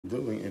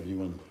Doing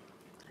everyone.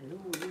 Hello,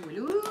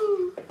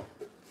 hello.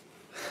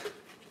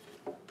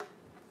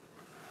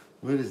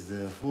 Where is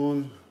the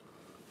phone?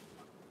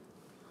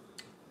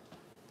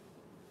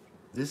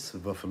 This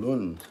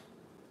Buffalo.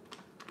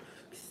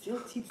 Still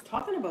keeps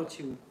talking about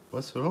you.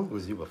 What's wrong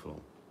with you, Buffalo?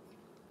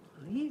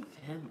 Leave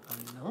him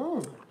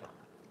alone.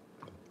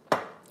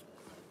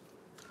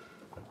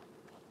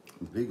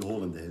 Big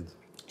hole in the head.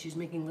 She's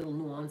making little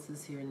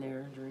nuances here and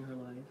there during her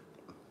life.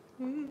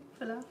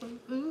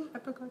 Falafel. I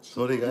forgot.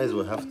 Sorry guys,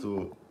 we'll have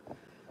to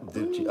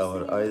dip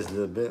our eyes a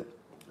little bit.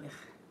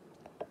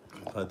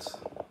 But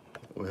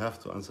we have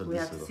to answer We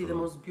this. have to see the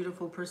most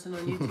beautiful person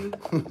on YouTube.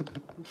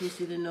 In case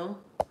you didn't know.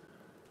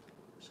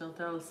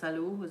 Chantal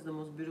Salou is the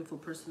most beautiful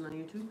person on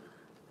YouTube.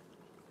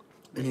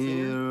 Best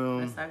singer,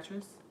 best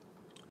actress.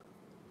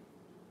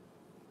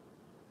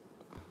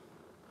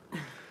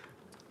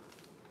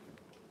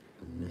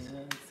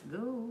 Let's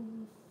go.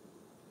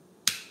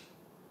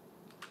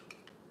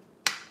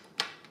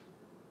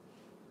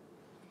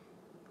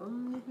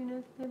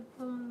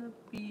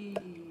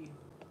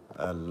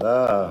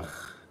 Allah.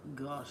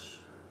 Gosh.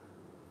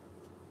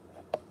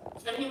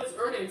 And he was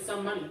earning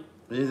some money.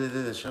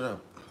 Shut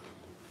up.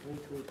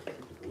 Wait.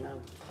 Yeah.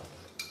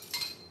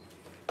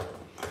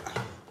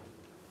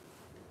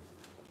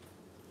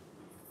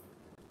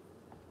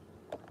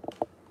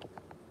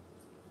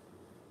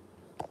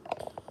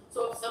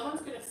 So if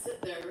someone's going to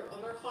sit there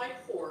on their high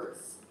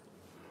horse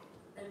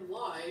and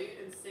lie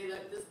and say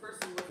that this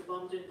person was a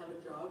bum, didn't have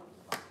a job,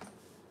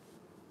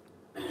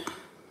 and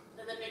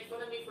then make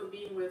fun of me for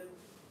being with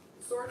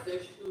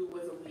Swordfish, who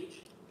was a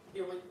leech,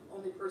 the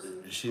only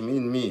person, She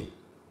mean me.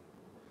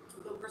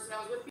 the person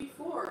I was with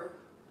before.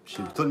 She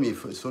told me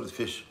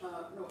swordfish.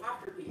 No,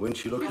 after Pete. When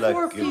she looked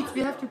Before like Pete,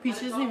 we have to Pete.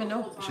 She doesn't even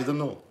know. she don't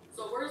know.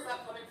 So where's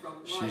that coming from?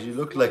 She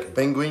looked like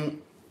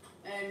penguin.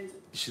 And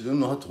She don't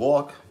know how to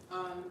walk.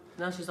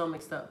 Now she's all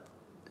mixed up.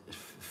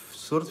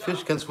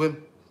 Swordfish can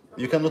swim.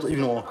 You cannot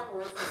even walk.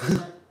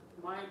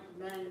 My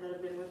men that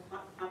have been with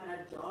haven't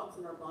had jobs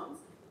and are bums.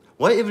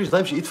 Why every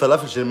time she eat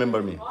falafel she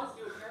remember me? Caused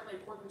you apparently,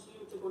 according to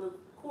you, to go to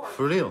court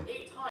For real?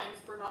 8 times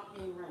for not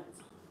paying rent.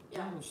 I Yeah.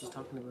 don't know what she's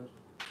talking about.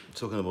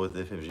 Talking about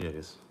the FFG, I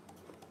guess.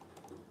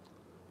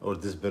 Or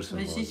this person.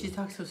 But she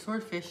talks to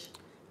Swordfish.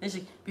 Then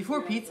she,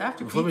 before Pete's,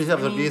 after Before Pete's. we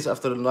have the days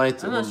after the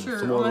night. I'm not sure.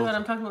 Tomorrow. Oh my god,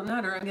 I'm talking about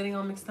Nader. I'm getting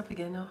all mixed up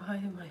again. Oh, hi,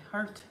 my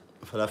heart.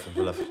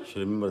 Falafel. She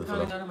remember the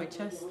Falling falafel. out of my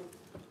chest.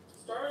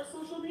 Start a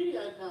social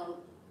media account.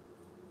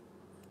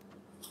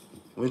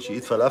 When she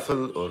eat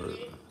falafel or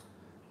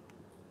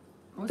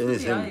What's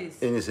with the eyes?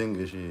 anything,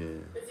 It's easy if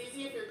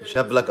you're good she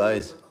have black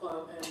eyes. for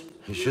clout and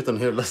He shit on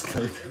her last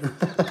night.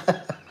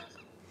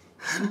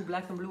 Blue,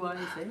 black and blue eyes,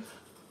 eh?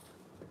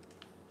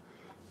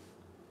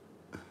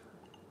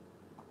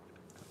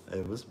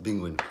 It was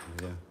penguin.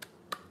 Yeah.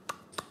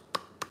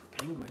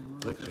 Penguin.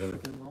 Look,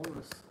 Freaking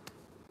walrus.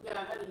 yeah, I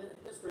had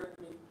a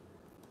hysterectomy.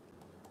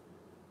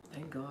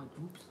 Thank God.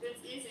 Oops. It's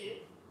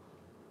easy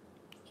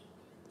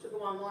to go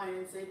online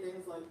and say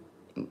things like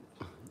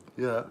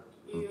Yeah.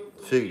 you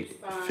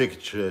Fake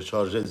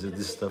charges and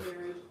this stuff.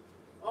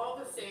 all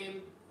the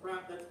same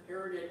crap that's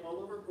parroted all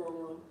over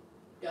Cornwall.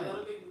 Yeah,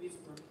 that'll be easy.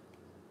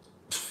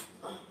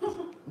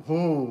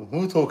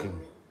 Who talking?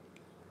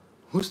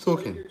 Who's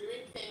talking? You're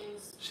doing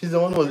things. She's the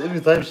one who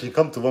every time she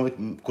come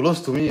to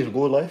close to me in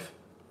go live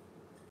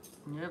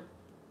Yep.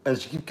 and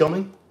she keep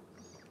coming.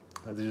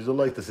 And you don't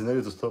like the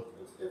scenario to stop.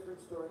 It's a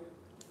different story.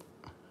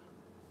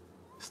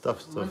 One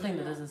Stuff. thing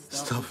that doesn't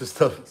stop.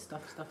 Stuff.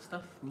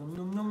 Stuff. Num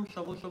num num.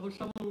 Shovel.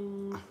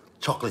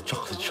 Chocolate.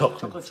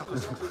 Chocolate. Let's see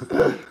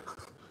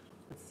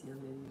on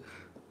the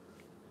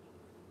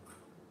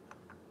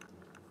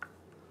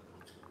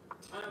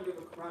I don't give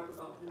a crap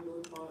about him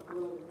really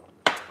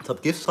hot.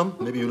 Top, give some.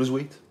 Maybe you lose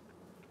weight.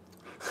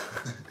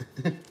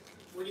 What do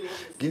you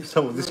want? Give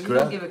some of this You don't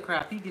crap. give a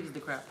crap. He gives the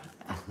crap.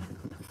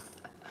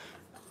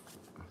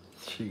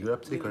 She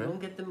grabbed the crap.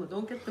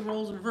 Don't get the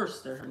roles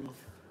reversed there, honey.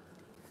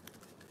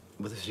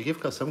 But if she give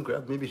her some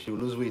crap, maybe she will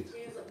lose weight.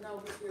 He's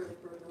here,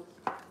 Bruno.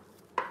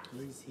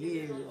 He's He's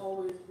here.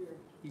 always here.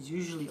 He's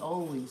usually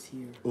always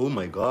here. Oh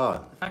my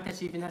god. The fact that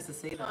she even has to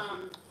say that.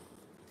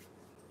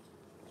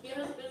 He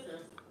has a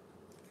business.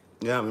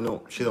 Yeah, we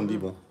know. She don't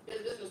people.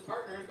 His business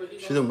partner, but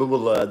he's She don't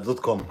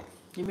people.com.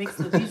 He makes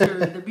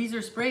the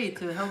beezer spray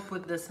to help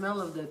with the smell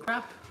of the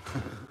crap.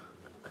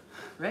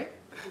 Right?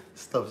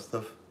 Stuff.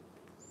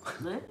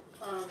 Right?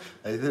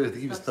 I did it.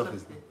 Keep stuff.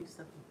 Keep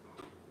stuff.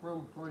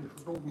 Rum.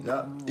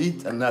 Yeah.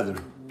 Eat another.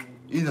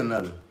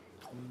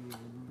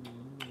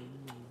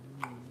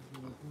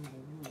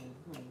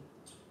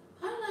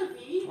 Hi,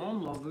 Levy.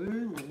 I'm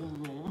loving.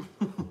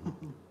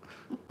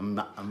 I'm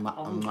not. If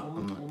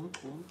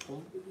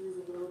he's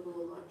available a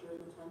lot during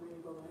the time when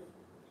you go live.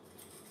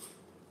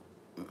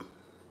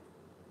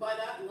 By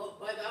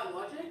that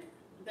logic,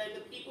 then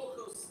the people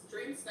who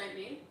stream snipe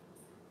me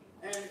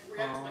and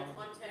react to my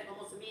content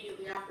almost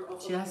immediately after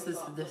also She has to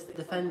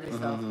defend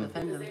herself, defend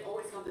because him. they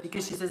always have the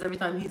Because she says every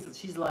time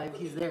she's live,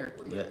 he's there.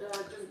 Look at,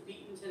 just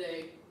beaten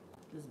today.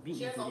 Just She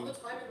beating has all the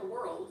today. time in the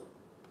world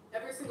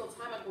every single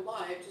time I go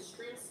live to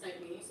stream snipe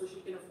me so she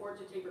can afford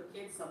to take her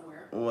kids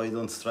somewhere. Why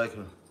don't strike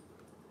her?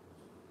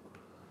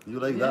 You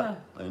like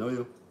that? I know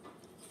you.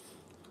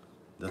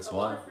 That's A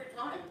why. lot of free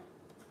time.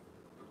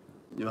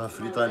 You have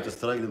free time to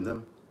strike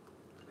them.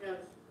 Yes.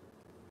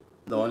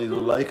 The one you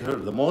don't like her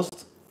the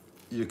most,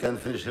 you can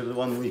finish her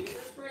 1 week. Beaver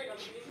spray, no,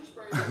 beaver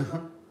spray.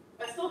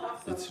 I still have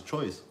some, It's your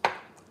choice.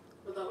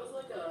 but that was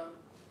like a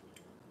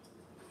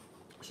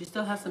She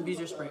still has some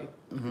beaver spray.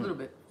 A little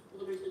bit.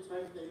 limited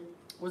time thing.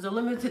 It was a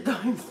limited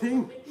time thing.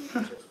 Maybe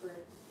beaver spray.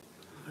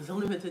 It was a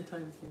limited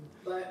time thing.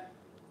 But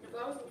if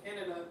I was in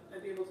Canada,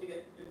 I'd be able to get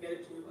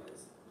it to you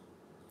guys.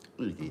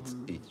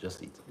 Eat, just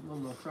eat.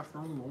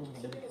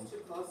 Shipping is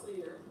too costly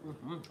here.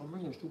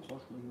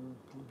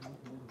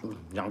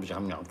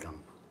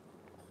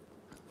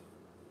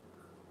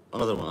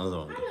 Another one. I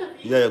don't know,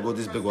 Yeah, go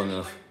this big one trust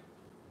enough.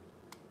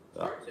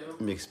 anyone. Hard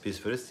to. Make space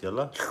first,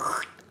 يلا.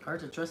 Hard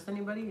to trust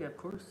anybody, of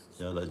course.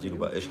 يلا اديله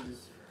بقى قشطة.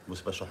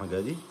 بص بقى الشحنة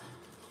الجاية دي.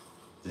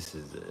 This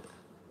is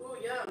Oh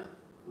yeah,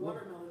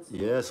 watermelons.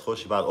 yes.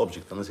 خش بقى على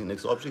الاوبجكت. انا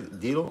next object.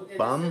 اديله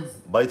بام.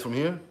 Bite from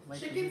here.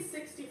 Chicken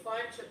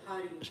 65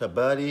 chapati.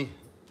 شبالي.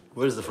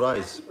 Where's the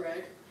fries?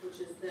 Bread, which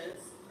is this.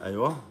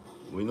 أيوة.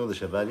 We know the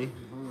shabali.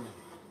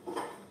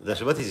 The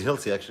shabati is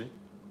healthy actually.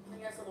 I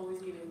guess I'm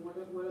always eating. What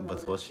am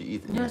But what she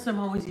eat? Yes, I'm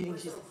always eating.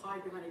 Just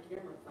hide behind a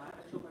camera with that.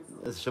 I show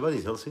myself. The shabali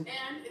is healthy.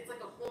 And it's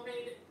like a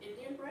homemade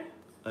Indian bread.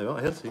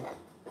 أيوة healthy.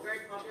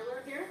 Very popular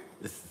here.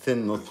 It's thin,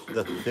 not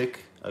that thick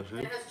And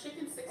actually. it has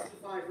chicken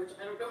 65, which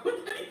I don't know what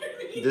that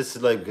even means. This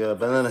is like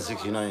banana Sauce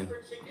 69.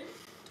 for chicken.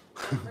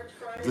 French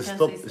fries. Just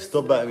can't say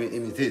stop by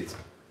imitate.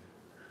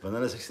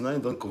 Banana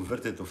 69, don't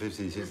convert it to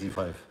 50,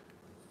 65.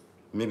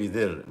 Maybe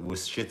there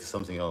with shit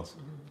something else.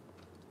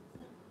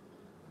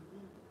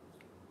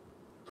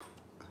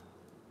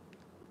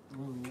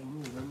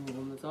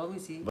 That's all we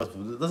see. But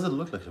it doesn't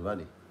look like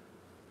shabali.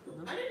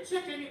 I didn't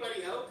check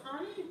anybody out,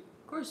 Connie.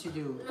 Of course you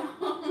do.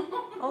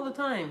 All the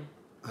time.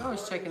 You're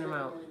always checking them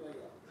out.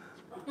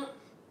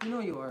 You know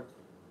you are.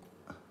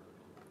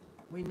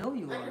 We know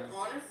you I are. can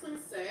honestly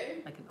say,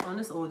 Like an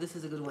honest. Oh, this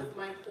is a good one. with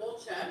my whole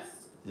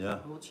chest, Yeah,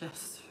 Whole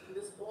chest.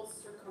 this whole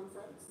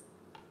circumference,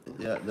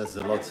 yeah, that's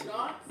a I lot. have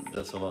not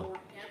That's a seen a lot. more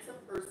handsome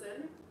person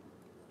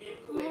in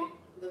Kuwait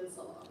than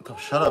Salah. Come,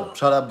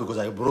 shut up because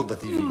I broke the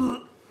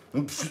TV.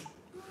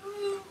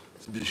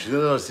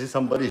 Should I see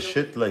somebody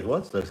shit like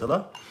what? Like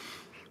Salah?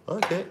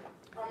 Okay,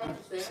 I'm not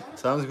just saying that.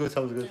 sounds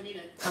good, I mean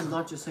it. I'm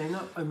not just saying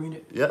that. I mean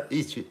it. Yeah,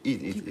 eat. Keep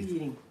Eat.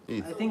 eating.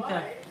 Eat. I think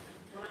that Why,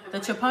 the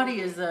when I have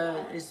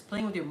chapati is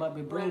playing with your my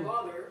brain.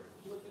 bother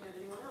looking at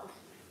anyone else?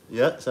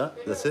 Yeah, so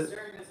Maybe that's I was it.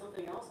 staring at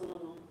something else, I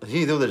don't know.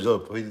 He do the job.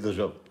 He did the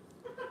job.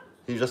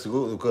 He just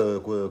go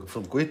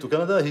from Kuwait to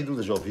Canada. He do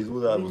the job. He do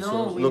the We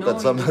know, we look know,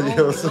 at somebody we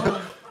know, else. we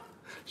know.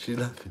 She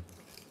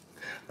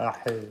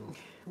laughing.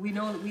 We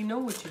know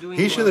what you're doing.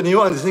 He should have knew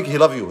and think he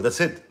love you. That's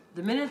it.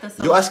 The minute that's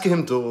You ask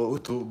him to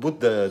put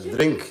the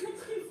drink,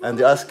 and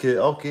they ask,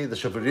 okay, the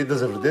chivalry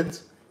deserve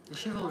it. the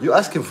chivalry. You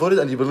ask him for it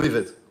and you believe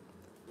it.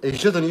 He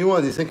should have knew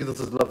and he think it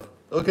is love.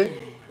 Okay,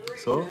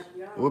 so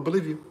we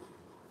believe you.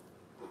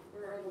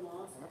 Where are the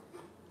laws?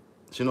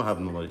 She don't have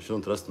nobody. She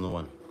don't trust no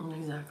one.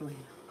 Exactly.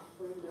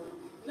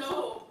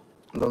 No!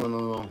 No.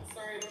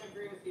 Sorry, I don't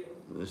agree with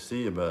you.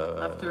 See,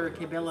 After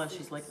Kibela,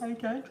 she's like, I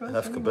can't trust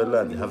have anyone.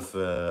 Kabela and you have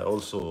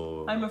also.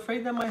 I'm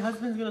afraid that my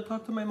husband's gonna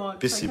talk to my mom.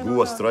 Pissy Boo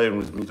was trying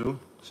with me too.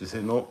 She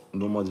said no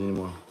more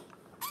anymore.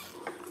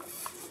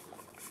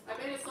 I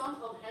made a song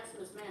called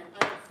Handsomest Man.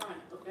 I have fun,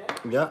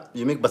 okay? Yeah,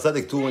 you make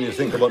Basadik too when you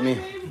think about me.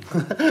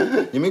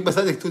 You make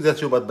Basadik too, that's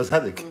you about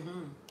Basadik.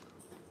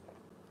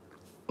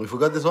 We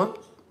forgot this one?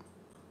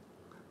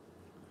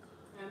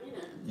 I mean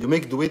it. You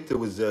make duet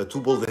with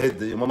two bald head,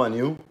 your mama and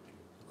you.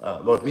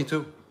 About me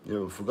too.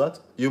 You forgot?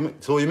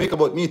 So you make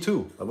about me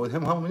too. About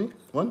him, how many?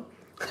 One?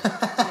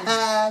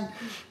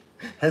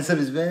 Handsome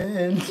is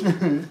man.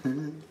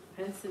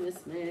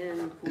 Handsomest man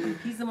in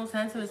Kuwait. He's the most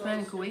handsomest man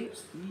in Kuwait.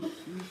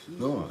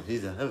 No,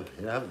 he's a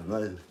have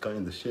nice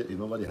kind of shit.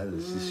 Nobody has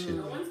this shit.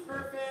 No one's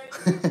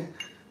perfect.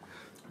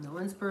 No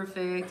one's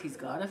perfect. He's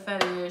got a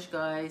fetish,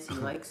 guys. He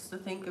likes to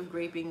think of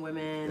raping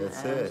women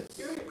That's and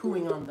it.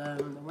 pooing on them.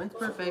 No one's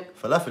perfect.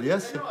 Falafel,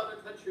 yes? I know other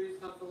countries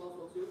have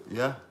falafel too.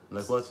 Yeah,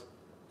 like what?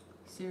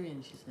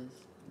 Syrian, she says.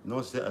 No,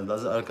 and the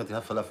other country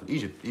have falafel.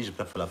 Egypt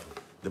have falafel.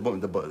 The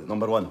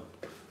number one.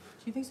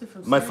 She thinks they're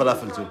from My Syria.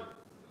 falafel too.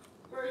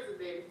 Where is it,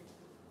 babe?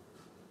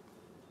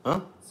 Huh?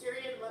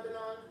 Syrian,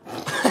 Lebanon.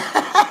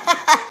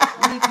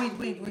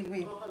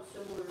 Wait. All have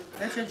similar.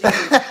 That's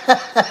educated.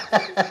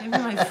 Give me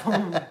my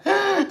phone.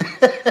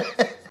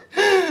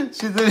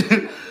 She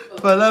said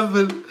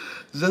falafel,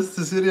 just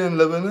Syria and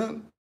Lebanon.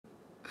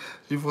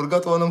 She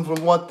forgot one I'm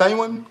from what,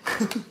 Taiwan?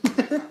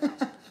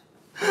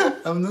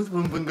 I'm not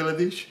from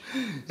Bangladesh.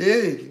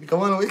 Hey,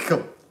 come on, wake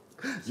up.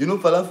 You know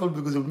falafel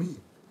because of me.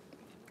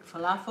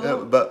 Falafel? Yeah,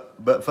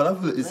 but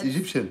falafel is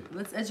Egyptian.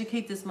 Let's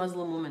educate this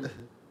Muslim woman.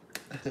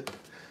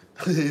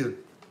 Here.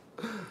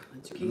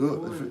 Educate Go, the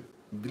woman.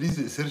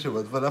 Please search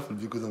about falafel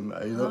because I'm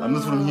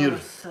not from here.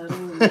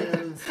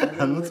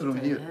 I'm not from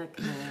here. Heck,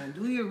 man.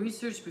 Do your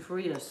research before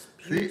you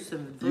spew See,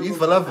 some you eat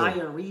verbal falafel.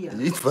 diarrhea.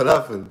 You eat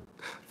falafel.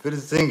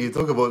 First thing you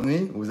talk about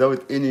me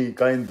without any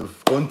kind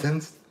of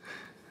content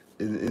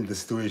in the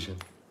situation.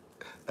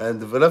 And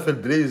the falafel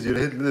plays your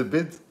head a little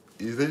bit.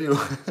 You tell you,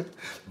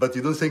 but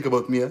you don't think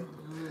about me. Huh?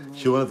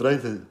 She wanna try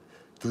to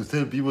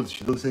tell people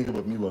she don't think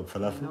about me about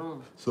falafel.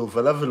 No. So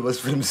falafel was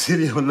from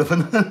Syria or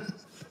Lebanon.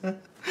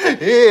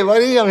 Hey,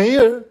 buddy, I'm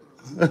here.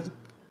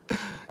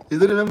 You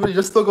don't remember? You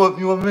just talked about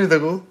me 1 minute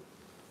ago.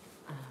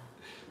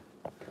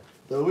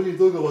 So when you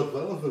talk about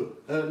falafel,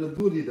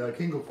 Naduri, the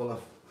king of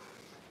falafel.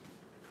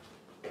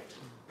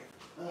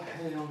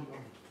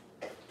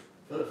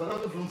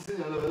 Falafel from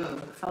Syria or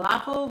Lebanon.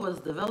 Falafel was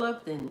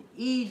developed in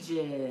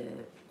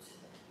Egypt.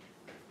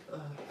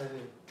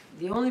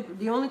 The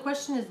only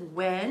question is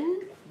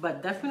when,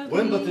 but definitely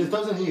When? But in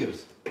 1,000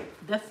 years.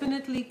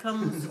 definitely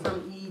comes from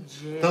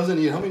Egypt. 1,000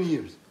 years. How many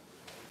years?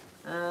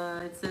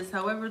 It says,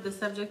 however, the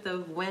subject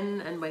of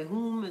when and by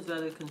whom is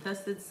rather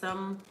contested.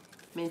 Some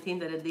maintain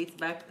that it dates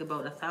back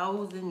about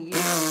 1,000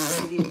 years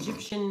to the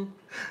Egyptian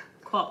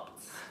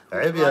Copts. who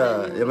عيب brought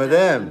يا it in يا from the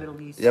مدام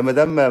Middle East. يا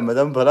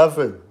مدام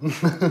فلافل.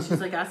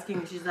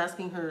 She's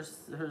asking her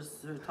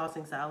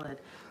tossing salad.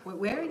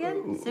 Where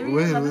again? Syria?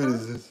 Where Lebanon?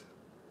 is this?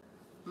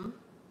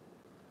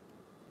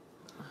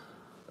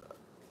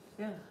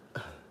 Yeah,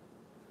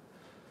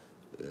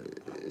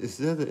 Is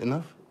that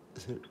enough?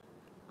 Is it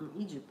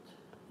Egypt.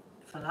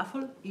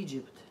 Falafel,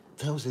 Egypt.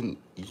 1,000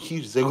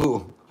 years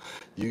ago?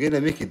 You're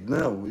gonna make it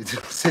now. It's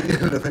Syria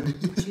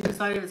Lebanese. She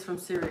decided it's from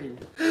Syria.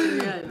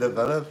 Syria The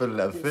falafel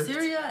affect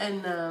Syria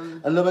and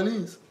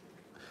Lebanese.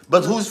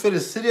 But who's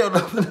first, Syria or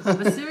Lebanon?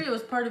 but Syria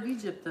was part of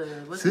Egypt.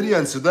 Wasn't Syria it?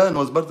 and Sudan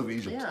was part of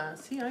Egypt. Yeah,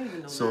 see, I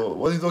even know So that.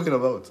 what are you talking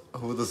about?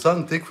 Who the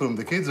son take from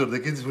the kids or the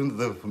kids from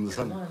the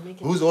son? Come on, make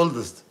it- Who's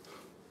oldest?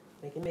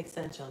 Make it make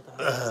sense, Chantal.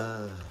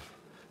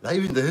 Not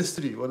even the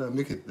history. Wanna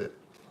make it.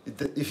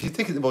 If you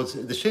take it about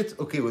the shit,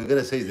 okay, we're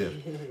gonna say there.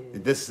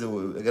 This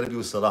gonna be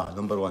with Salah,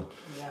 number one.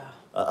 Yeah.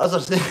 Other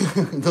thing,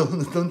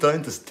 don't try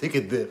to stick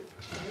it there.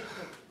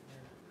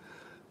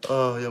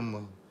 Oh,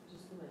 yumma.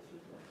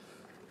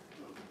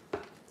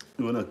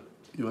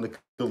 You wanna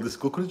kill this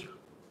cockroach?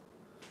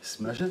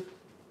 Smash it?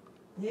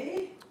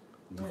 Yeah?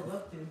 No, I'd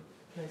love to.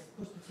 Can I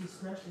push the tea,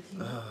 smash the tea?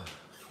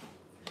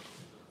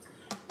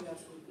 Yes,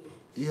 we do.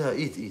 Yeah,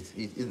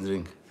 eat,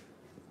 drink.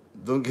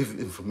 Don't give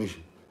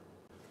information.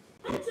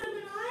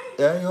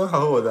 ايوه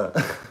هو ده.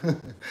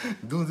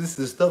 Do this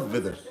stuff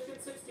better. Chicken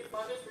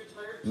 65 is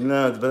retired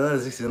No, the banana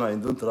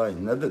 69, don't try.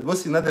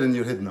 What's another in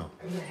your head now?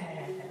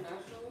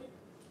 internationally.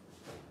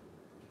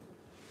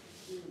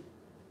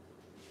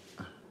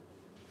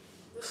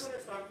 This one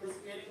is not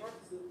crispy anymore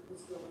because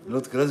it's still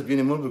Not crispy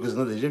anymore because it's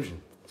not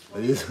Egyptian.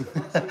 It is. and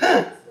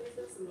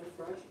they're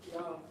fresh.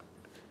 Yeah.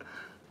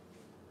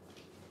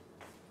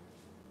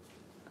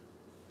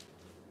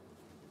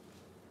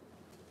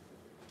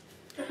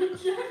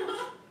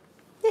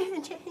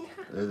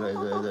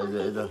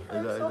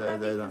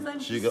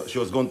 She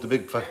was going to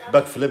big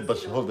backflip, but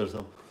she hold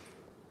herself.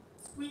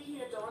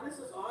 Squeaky Adonis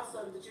is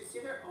awesome. Did you see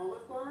their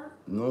olive bar?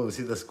 No,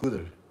 see the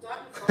scooter. That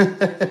and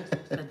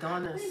fries.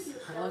 Adonis.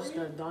 I lost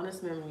the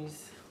Adonis memories.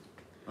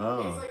 It's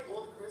Oh. like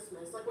old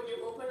Christmas. Like when you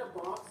open a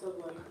box of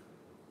like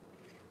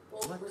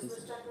old What is Christmas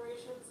it?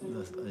 decorations.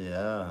 That's- And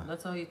yeah.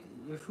 That's how you eat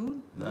your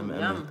food? I mean,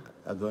 Yum.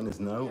 Adonis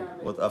now.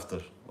 What after?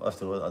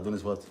 After what?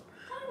 Adonis what?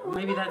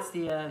 Maybe that's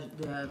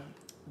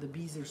the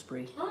beezer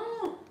spray.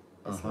 Oh,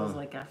 It smells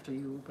like after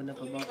you open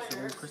up a box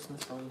of old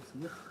Christmas songs.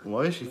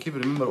 Why she keep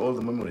remember all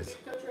the memories?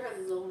 each country has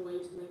its own way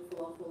to make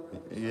falafel. Or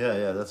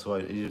whatever. Yeah, that's why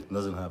Egypt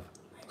doesn't have.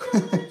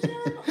 24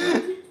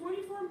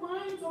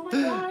 minds. Oh my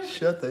god.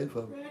 Shut up.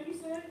 Randy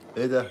said.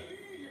 ايه ده؟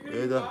 You're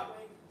ايه gonna ده؟ be hot,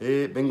 like,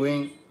 ايه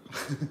penguin?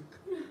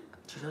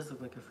 She does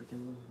look like a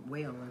freaking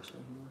whale,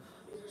 actually.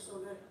 these are so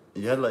good.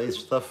 يلا ايه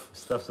stuff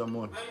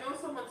someone. I know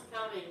someone's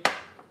counting.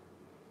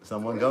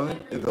 Someone counting?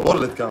 The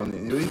world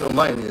counting. You eat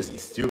online, you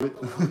stupid.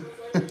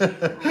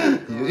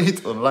 You eat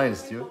online,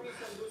 stupid.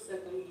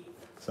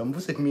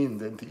 Sambusek mean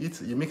that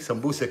you make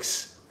sambuseks.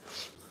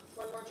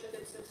 One more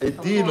chicken, 6.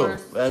 اديله.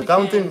 Chicken,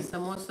 Counting.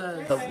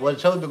 samosas, طب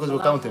watch out because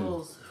we're counting.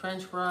 falafels,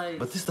 French fries.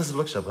 But this doesn't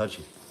look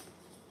shabachi.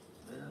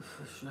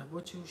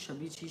 Shabuchu,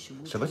 shabichi,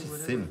 shibuchi, Shabachi is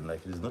whatever. thin,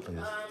 like it's not like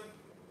this.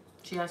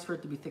 She asked for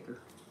it to be thicker,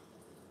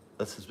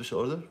 That's a special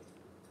order?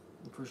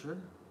 for sure.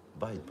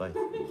 Bite.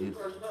 Eat.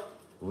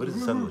 Where is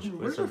the sandwich?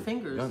 Where's her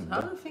fingers? Gone, How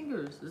are gone. her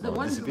fingers? Is Oh,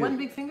 it disappeared. one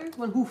big finger?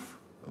 One hoof?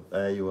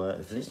 ايوه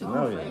Just now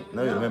off, you right?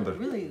 now you No, remember.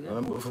 really, yeah.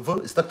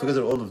 Remember, stuck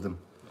together all of them.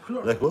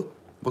 Like what?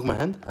 Book my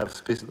hand. I have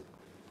space.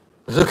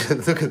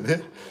 Look at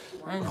there.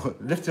 Hand,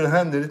 Lift your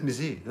hand and let me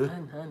see. Look.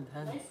 hand.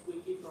 Nice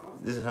squeaky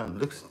frog. This hand.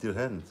 Look at your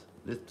hand.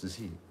 Let me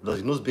see.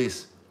 There's no space.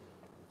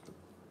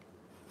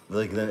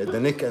 Like the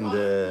neck and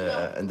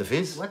the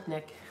face. What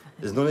neck?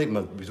 There's no neck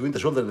but between the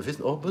shoulder and the face.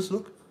 Oh, but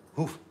look.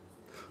 Hoof.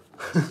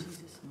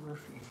 Jesus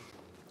Murphy.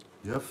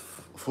 You have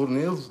 4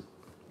 nails.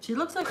 She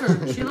looks like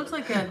her. She looks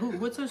like a who?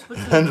 What's her?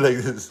 Hand like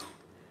this.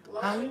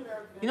 Lavender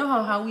You know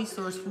how Howie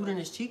stores food in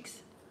his cheeks?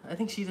 I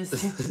think she does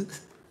too.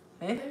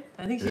 Eh?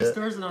 I think she Yeah.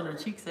 stores it on her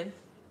cheeks, eh?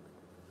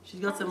 She's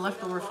got some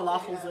leftover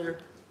falafels there,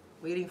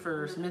 waiting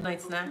for some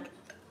midnight snack.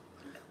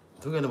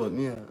 Talking about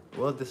me,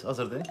 what this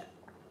other day?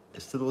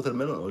 Is still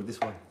watermelon or this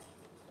one?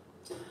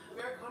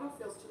 Americano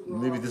feels too raw.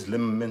 Maybe this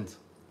lemon mint.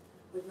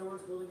 Like no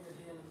one's holding your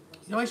hand.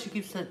 You know why she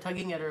keeps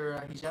tugging at her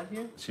hijab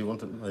here? She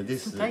wanted like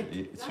this. Too tight.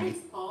 Nice,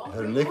 Paul.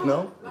 Her neck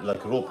now,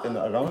 like rope in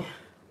around.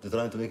 They're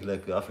trying to make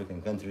like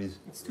African countries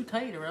It's too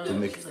tight around. to her.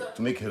 make She's like,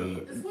 to make her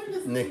This one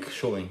doesn't neck seem to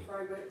showing. be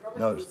fried, but it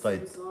probably Now has it's the same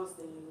tight. sauce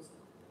they use.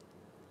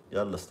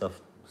 يلا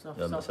stuff. stuff,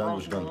 يلا stuff.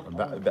 sandwich gun.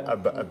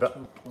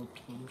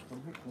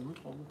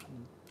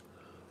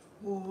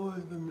 Oh, I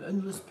have an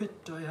endless pit.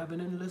 I have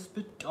an endless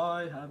pit.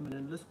 I have an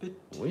endless pit.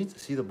 We need to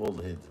see the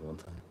bald head one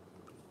time.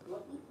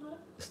 What was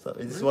that? Stop.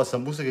 This was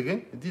sambusak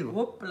again? اديله.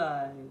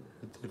 Whoopla.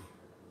 اديله.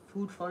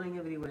 Food falling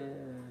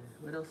everywhere.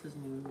 What else is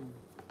new?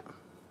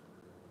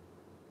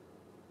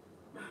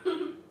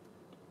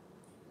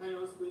 I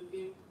know,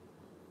 Squeaky.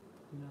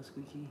 You know,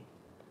 Squeaky.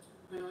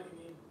 I know what you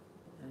mean.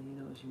 Yeah, you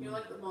know what you mean. You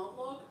like the mall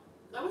vlog?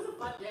 That was a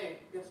fun day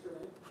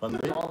yesterday. Fun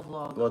day? Mall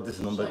vlog. What, this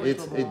is number She went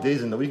to a 8 mall.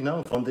 days in the week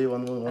now? Fun day,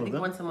 one I of think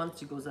them? once a month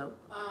she goes out.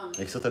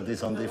 Like Saturday,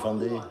 Sunday, I fun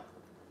walked a day. lot,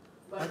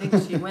 but I think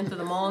she went to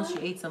the mall, she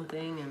ate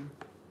something, and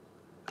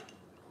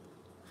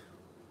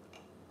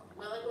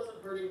my leg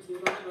wasn't hurting too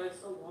bad, but I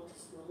still walked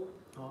slow.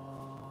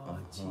 oh,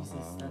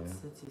 Jesus,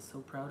 that's so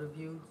proud of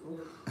you.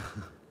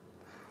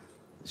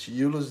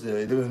 You lose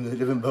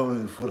 11 pounds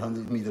in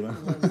 400 meters. Huh? I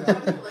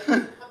haven't like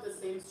have the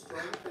same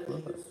strength as I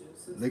used to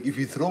since Like if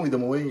you throw me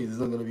them away, it's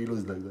not gonna be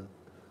loose like that.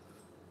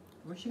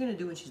 What's she gonna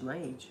do when she's my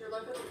age? you're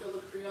lucky to feel the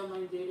free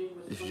online dating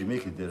with If you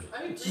make it there. I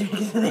agree.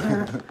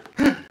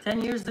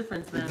 10 years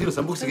difference, man. اديله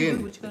some books What you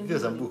again. gonna do? What you gonna اديله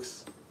do? some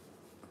books.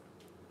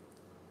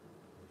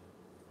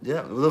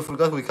 Yeah, we don't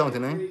forget we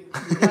counting, eh?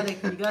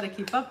 You gotta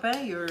keep up,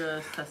 eh? Your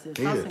tossing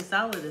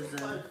salad is.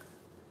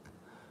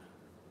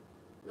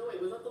 No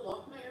wait, was that the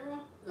Lockma era?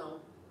 No.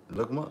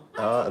 لقمة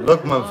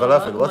لقمة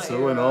فلافل. What's Lockma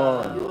going era.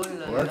 on? Oh la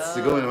What's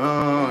la. going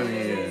on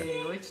here?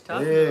 Hey, what you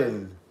talking Hey.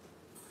 about?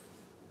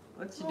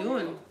 What you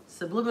doing?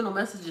 Subliminal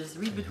messages.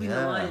 Read between the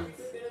Yeah. lines.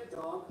 Could have been a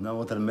dog. Now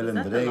watermelon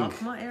Is that the drink.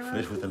 Lockma era?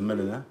 Fresh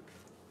watermelon, huh?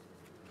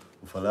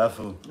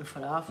 وفلافل.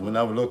 الفلافل.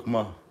 وناو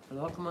لقمة.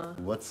 لقمة.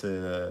 What's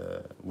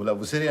ولا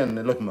أبو سيريان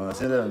لقمة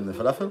سيريان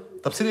فلافل.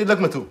 طب سيريان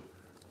لقمة too.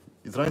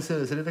 You trying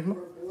Syrian لقمة?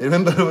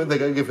 Remember when the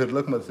guy gave her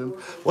لقمة?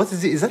 What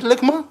is it? Is that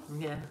لقمة?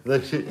 Yeah.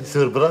 Like she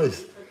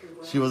surprised.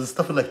 She was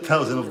stuffing like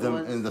 1,000 of them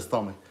in the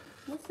stomach.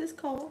 What's this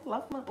called?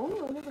 Lakma?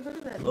 Oh, I never heard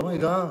of that. Oh my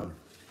god.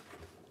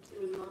 It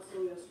was not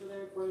so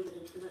yesterday according to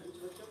internet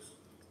detectives.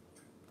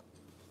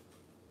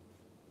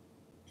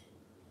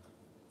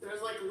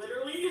 There's like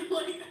literally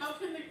like how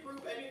can they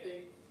prove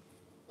anything?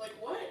 Like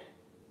what?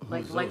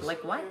 Like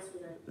what?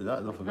 Yesterday. لا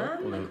don't forget. Huh?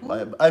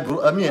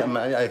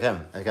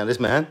 I can raise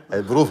my hand.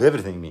 I prove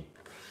everything me.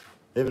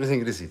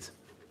 Everything receipt.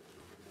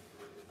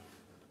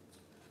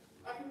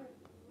 I can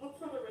look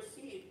for the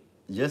receipt.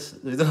 Yes,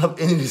 we don't have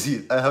any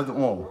receipt. I have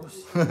them all.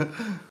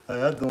 I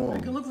had them all. I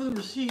can look for the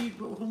receipt,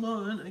 but hold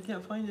on, I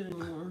can't find it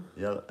anymore.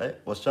 Yeah, hey,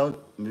 watch out.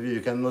 Maybe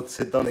you cannot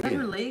sit down Is that her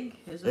again. leg?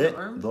 Is Hey, it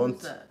her arm? don't.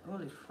 What's that?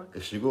 Holy fuck.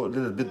 If she go a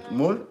little bit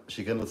more,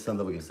 she cannot stand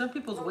up again. Some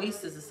people's waist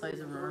is the size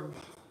of her arm.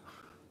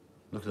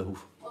 Look at the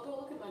hoof. I'll go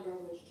look at my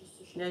garbage just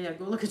to show. Yeah,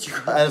 go look at your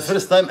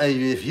First time I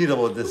hear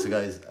about this,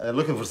 guys. I'm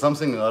looking for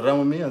something around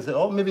with me and say,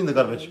 oh, maybe in the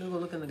garbage. Go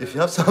look in the If you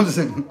have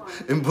something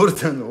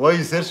important, why are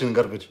you searching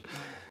garbage?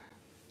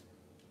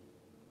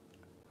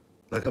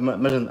 Like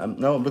imagine,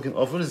 now I'm looking.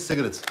 Oh, where is the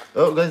cigarettes?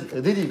 Oh, guys,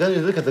 Didi, can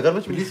you look at the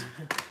garbage, please?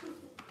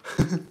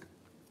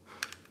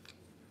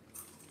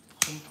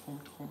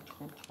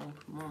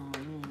 Mamma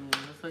mia,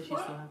 that's why she's so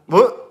happy.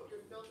 What? Your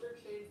filter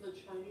changed the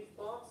Chinese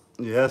box.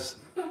 Yes.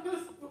 From a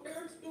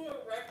square to a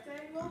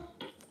rectangle.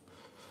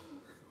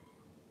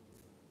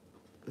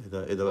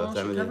 إيه ده بقى Oh, she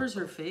بتعمل إيه؟ covers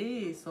her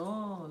face.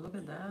 Oh, look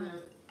at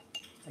that.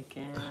 I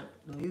can't.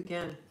 No, you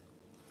can.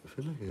 I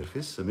feel like your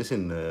face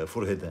missing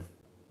forehead.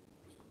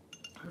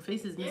 Her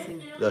face is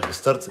missing. Like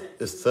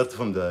start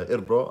from the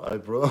eyebrow.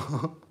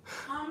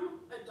 Come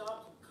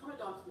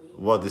adopt me.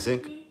 What do you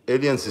think?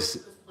 Aliens is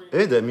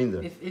ايه ده مين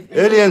ده؟ If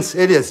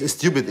Aliens is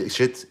stupid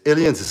shit.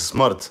 Aliens is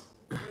smart.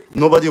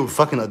 Nobody will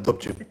fucking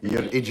adopt you.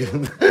 You're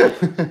agent.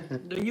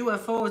 the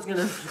UFO is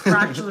gonna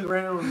crash to the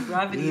ground.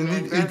 Gravity, You man.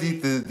 need Gravity.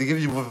 AT to give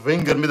you a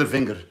finger, middle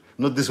finger,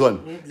 not this one.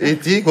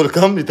 Exactly. AT will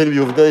come, you tell me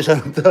you've done it.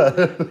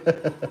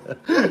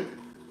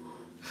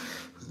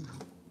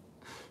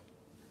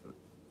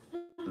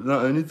 No,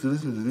 I need to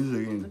listen to this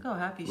again. Look how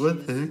happy she What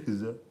is. the heck is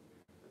that?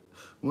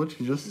 What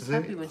you just She's say?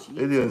 happy when she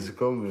eats Aliens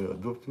come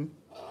adopt me.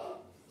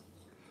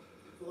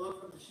 Below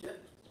from the ship.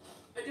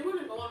 I do want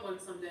to go on one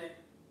someday.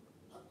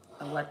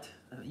 A what?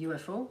 A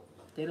UFO?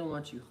 They don't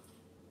want you.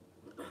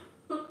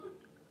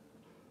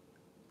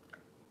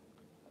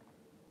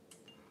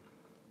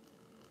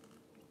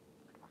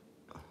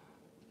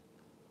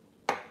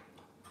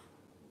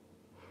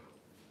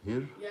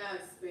 Here?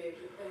 Yes, babe.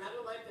 If they had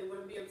a life, they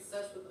wouldn't be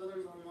obsessed with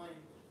others online.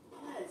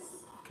 Yes,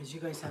 Because you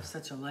guys have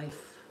such a life.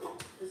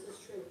 this is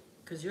true.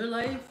 Because your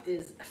life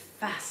is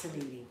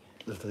fascinating.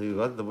 You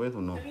got the point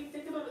or no? I mean,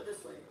 think about it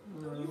this way.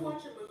 When you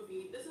watch a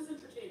movie, this is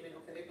entertainment,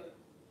 okay? But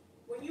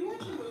when you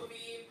watch a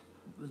movie,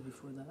 It was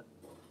before that.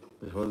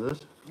 Before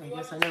this? I you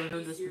watch guess I a never TV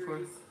heard this before.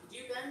 series, do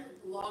you then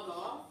log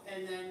off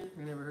and then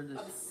I never heard this.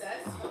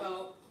 obsess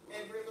about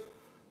every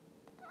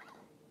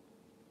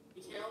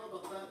detail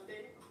about that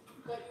thing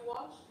that you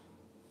watched?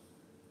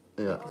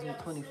 Yeah. Oh, I'm yeah,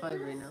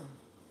 25 right now.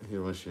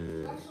 Here was she.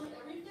 Actually,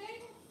 everything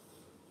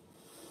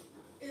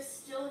is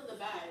still in the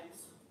bags.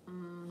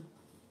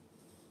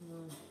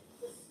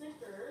 The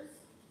Snickers,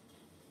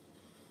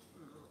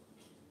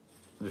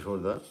 Before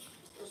that?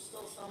 there's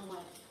still some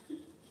left.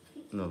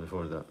 No,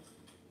 before that.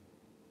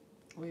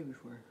 Way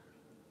before.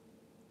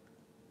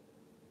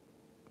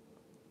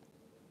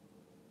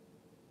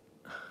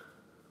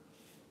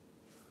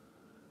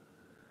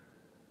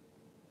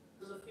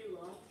 There's a few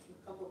left,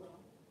 a couple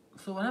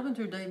left. So what happened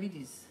to your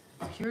diabetes?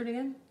 It's cured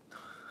again?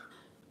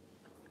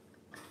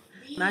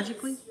 These,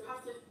 Magically? You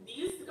have to,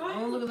 these guys.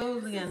 Oh, look at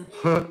those again.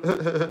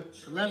 The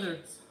Leather.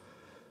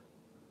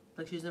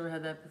 Like she's never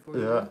had that before.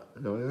 Yeah.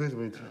 No,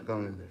 wait.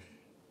 Come in.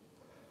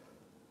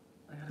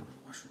 I gotta go to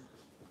the washroom.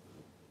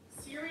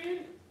 Syrian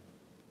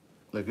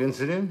Like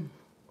insulin?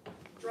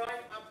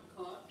 dried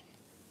apricot.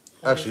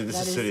 Actually, this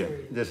is Syrian.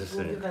 This is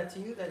We'll give Syrian. that to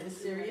you. That is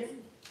Syrian.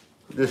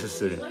 This is You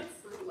Syrian. like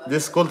fruit leather.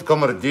 This is called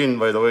Kamardin,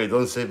 by the way.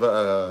 Don't say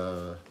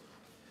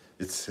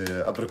it's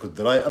apricot,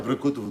 dry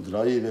apricot or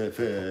dry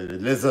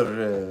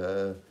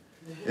leather.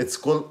 It's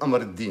called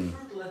Amardin.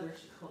 Fruit leather.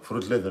 She called it.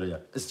 Fruit leather, yeah.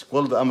 It's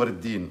called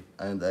Amardin.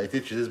 And I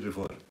teach you this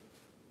before.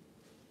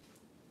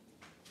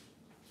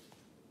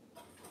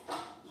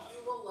 You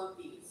will love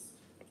these.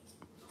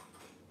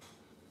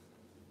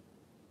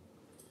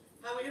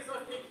 How is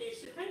on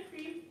vacation? Hi,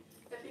 Cream.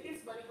 I think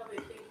it's funny how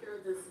they take care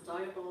of this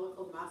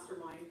diabolical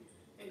mastermind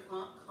and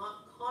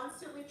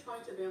constantly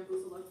trying to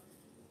bamboozle us.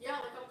 Yeah,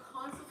 like I'm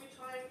constantly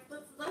trying.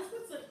 That's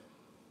what's a.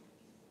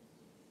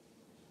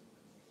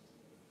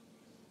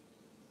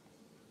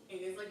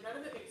 It's like none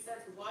of it makes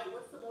sense. Why?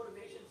 What's the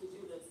motivation to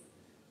do this?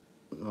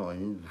 No, I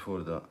mean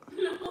before that.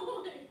 No.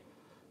 Like,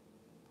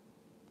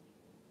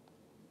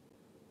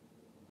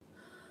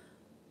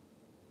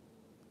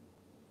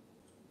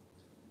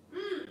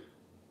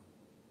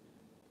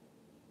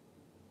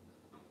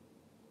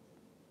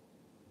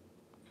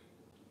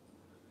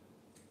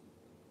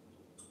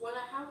 when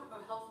I have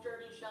a health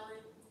journey, Shelly,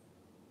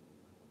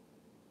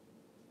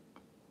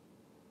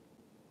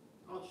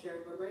 I'll share.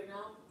 But right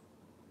now,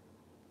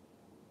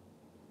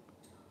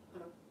 I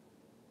don't.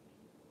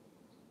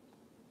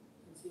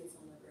 I can see it's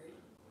not that great.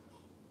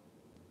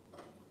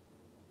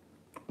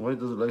 Why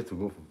does it like to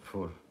go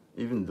before?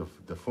 Even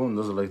the phone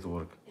doesn't like to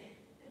work.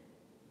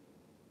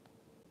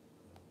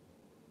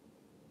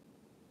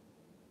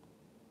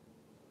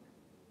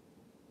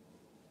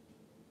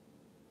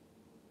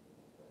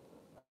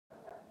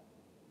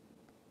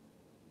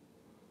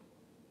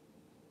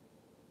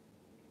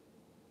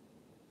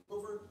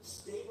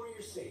 Stay where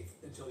you're safe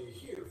until you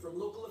hear from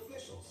local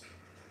officials.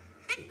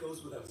 It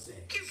goes without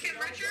saying.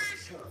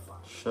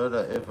 Terrifying. Shut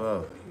the F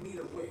up. If a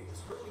meter wave is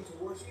hurtling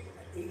towards you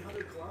at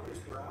 800 kilometers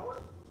per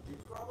hour, you're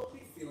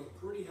probably feeling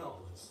pretty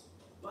helpless.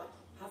 But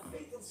have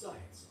faith in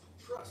science,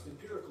 trust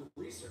empirical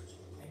research,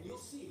 and you'll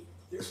see.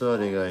 There's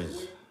Sorry,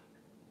 guys.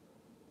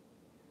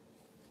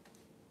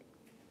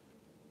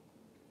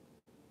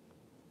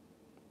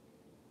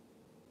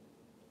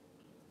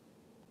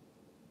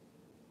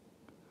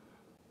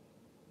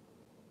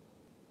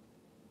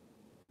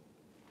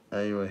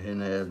 أيوة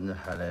هنا يا ابن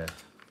الحلال.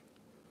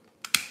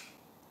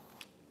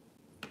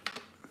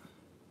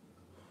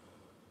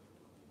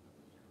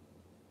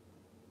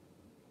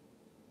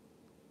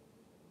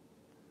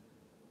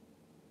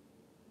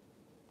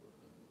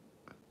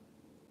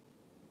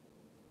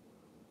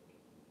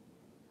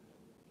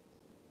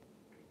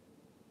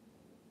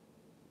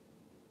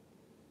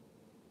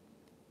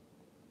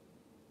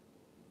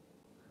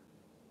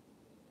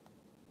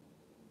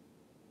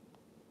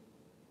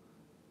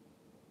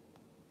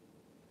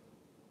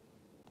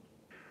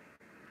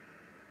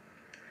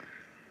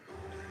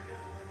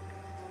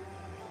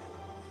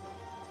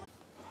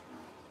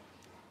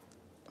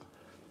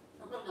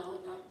 I'm not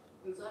like that.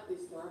 Exactly,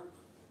 Star.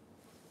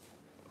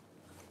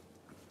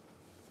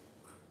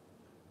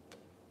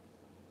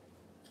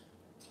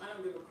 I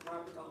don't give a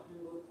crap about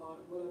him or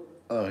whatever.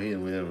 Oh, here,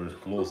 wherever,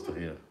 close to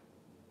here.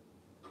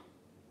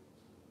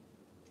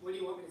 What do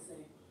you want me to say?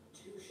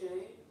 Touche?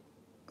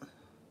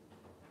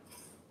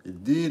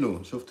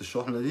 اديله شفت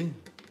الشحنة دي؟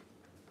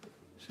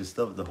 She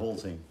stuffed the whole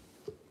thing.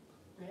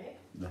 Right?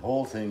 The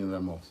whole thing in their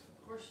mouth.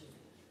 Of course she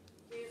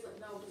did. He's like,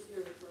 no, just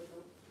here for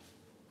now.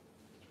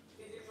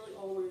 He's usually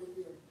always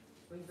here.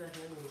 Brings back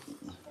memories.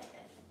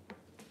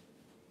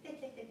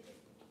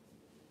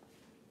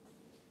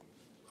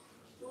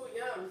 Oh,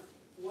 yeah.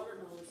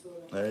 Watermelon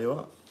soda.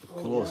 أيوة.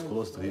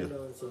 Close to here.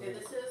 Okay,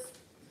 this is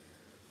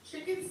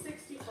chicken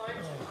 65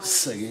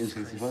 Again,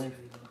 65.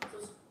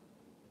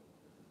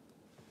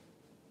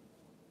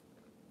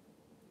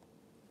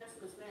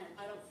 Christmas man,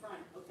 I don't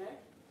front, okay?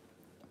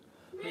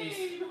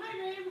 Babe, hi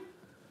babe.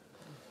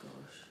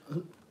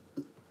 Gosh.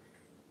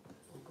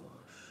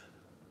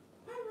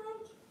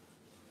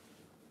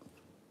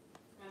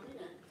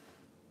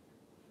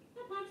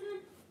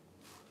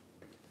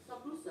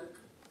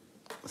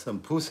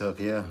 Sambusa,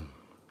 yeah.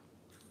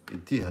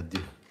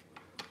 اديها.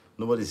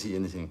 Nobody see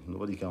anything.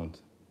 Nobody count.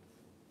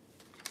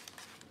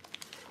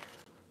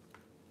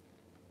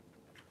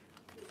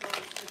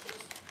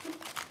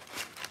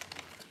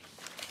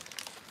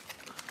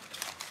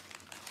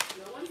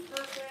 No one's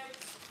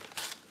perfect.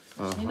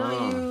 You know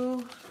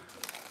you.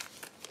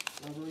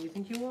 Who do you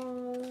think you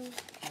are?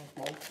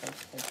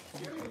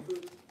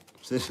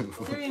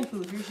 Syrian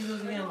food. Here she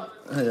goes again.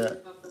 Yeah.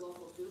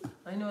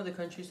 I know other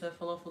countries have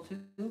falafel too.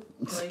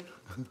 Like,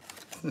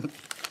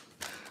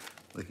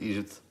 Like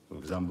Egypt, for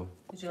example.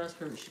 she's gonna ask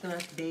her. She's gonna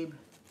ask Babe.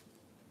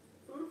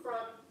 Food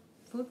from.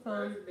 Food Where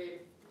from? is it,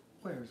 babe?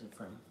 Where is it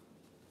from?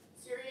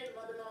 Syrian,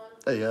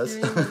 Lebanon. Yes.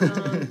 Syrian,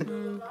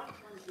 Lebanon. Not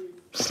countries.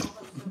 All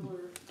have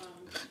similar.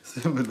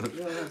 Similar.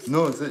 No,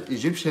 it's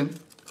Egyptian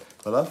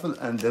falafel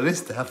and the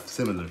rest have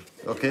similar.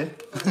 Okay?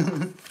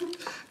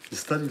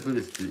 Study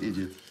first in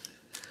Egypt.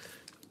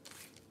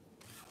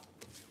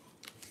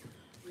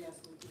 Yes,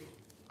 we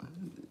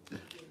do.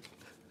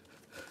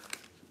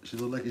 She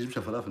don't like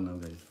Egyptian falafel now,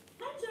 guys.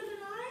 Hi,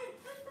 Gemini.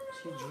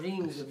 She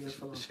dreams of your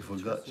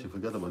falafel. She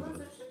forgot about Once that.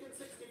 the chicken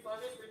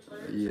 65 is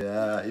returned,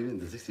 Yeah, even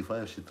the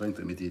 65 she's trying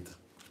to imitate.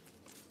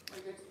 I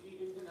get to eat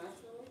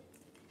internationally.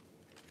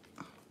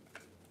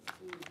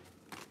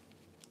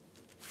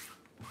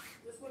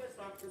 This one is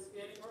not crispy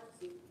anymore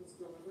because it's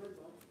delivered,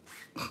 but.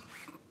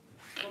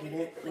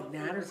 Like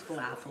Natter's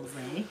falafels,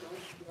 eh?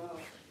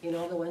 You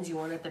know the ones you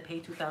want to pay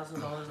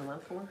 $2,000 a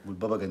month for?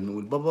 والبابا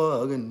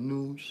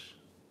ganoush.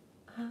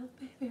 I'll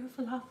pay for your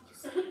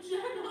falafels.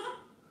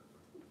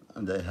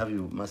 And I have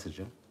your message,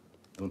 yeah?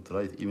 Don't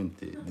write, even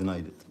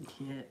denied it.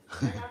 Yeah.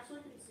 I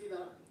actually can see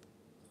that.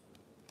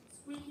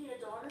 Squeaky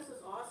Adonis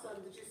is awesome.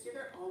 Did you see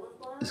their olive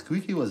bar?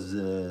 Squeaky was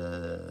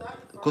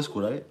Costco,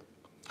 right?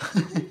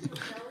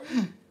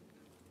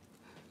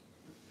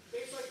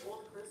 It's like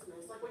old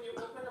Christmas. Like when you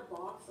open a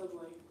box of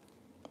like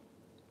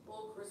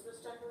old Christmas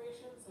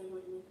decorations, I know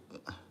what you mean.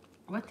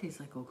 What tastes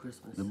like old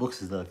Christmas? The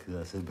box is like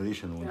a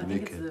celebration when I they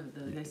think make it's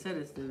like I said,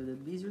 it's the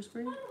beeswax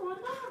spray. I don't want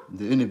that.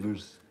 the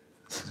universe.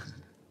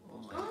 Oh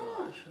my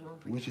gosh. I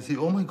don't When think you so. see,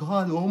 oh my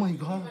god, oh my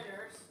god. My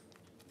nurse.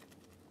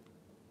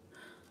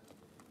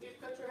 Each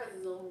country has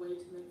its own way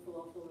to make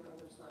falafel and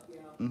other stuff,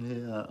 yeah.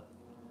 Yeah.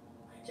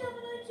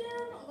 Gemini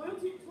Jam,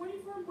 loyalty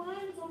 24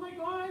 months, oh my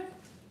god.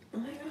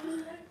 You're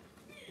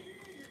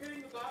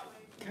getting the got me.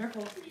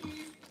 Careful.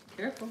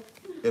 Careful.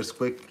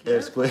 Earthquake.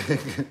 Careful.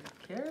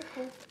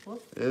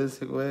 Whoop.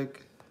 Earthquake.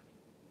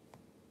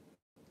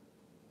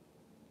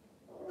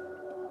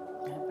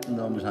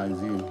 لا مش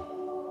عايزين.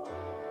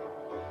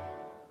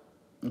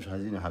 مش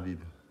عايزين يا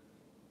حبيبي.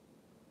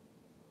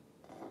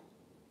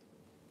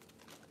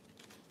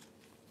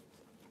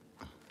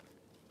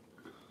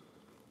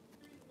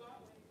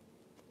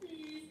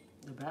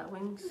 The bat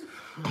wings.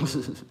 These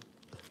are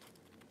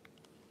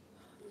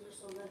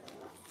so good.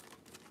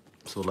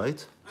 So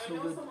light. I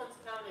know someone's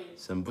counting.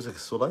 Sambusak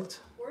is so light.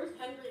 Where's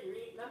Henry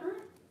Reed? Remember?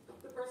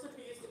 The person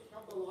who used to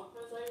count the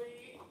lakmas I would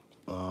eat?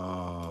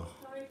 Ah,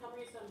 How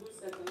many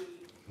sambusas I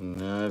eat?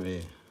 Nabi.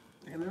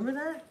 Remember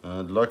that?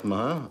 اللقمة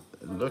ها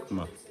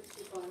اللقمة.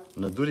 65.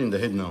 Naduri in the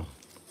head now.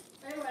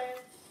 Anyway,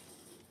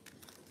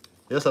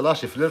 يا صلاح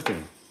she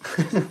flirting.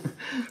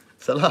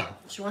 صلاح.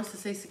 She wants to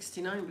say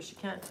 69, but she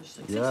can't. So she's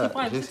like Yeah,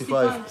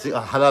 65.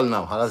 65. حلال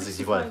now. حلال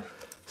 65.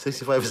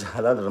 65 is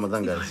halal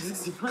Ramadan, guys.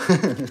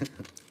 65.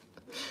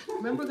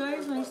 Remember,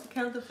 guys, when I used to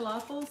count the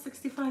falafel?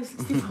 65,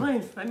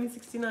 65. I mean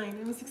 69.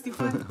 I mean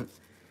 65.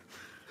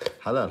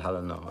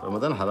 halal now.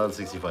 Ramadan halal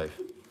 65.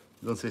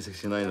 Don't say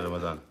 69 in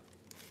Ramadan.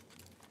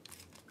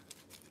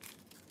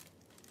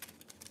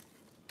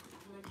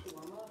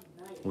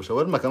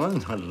 وشاورما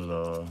كمان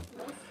الله.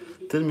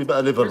 Tell me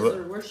بقى liver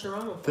بقى. Where's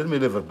shawarma? Tell me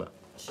liver بقى.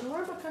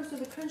 Shawarma comes to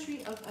the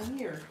country of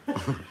Amir.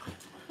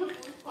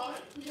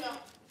 yeah.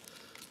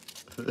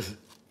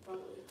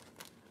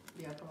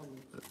 Yeah,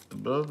 probably.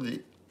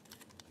 Probably.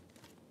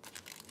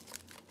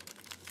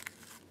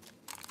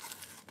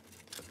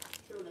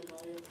 True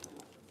Natalia.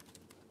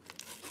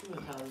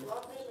 Italian.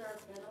 Latte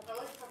Americano. I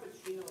like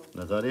cappuccino.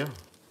 Natalia,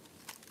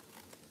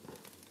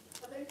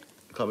 I think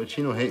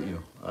cappuccino hate you.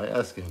 I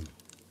ask him.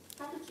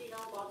 cappuccino,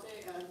 latte,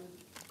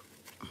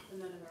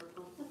 and then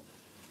Americano.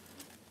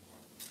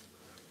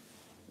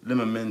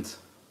 Lemon mint.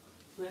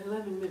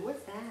 Lemon mint.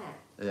 What's that?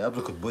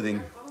 Apricot pudding.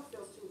 Americano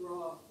feels too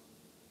raw.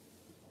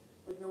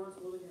 Like no one's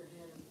holding your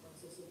hand in the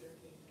process of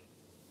drinking.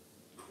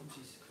 Oh,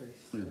 Jesus Christ.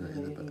 إيه ده؟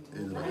 إيه ده؟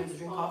 إيه ده؟ Nice.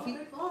 Drink coffee?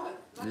 Good luck.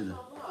 إيه ده؟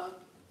 Mashallah.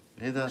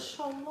 ايه ده؟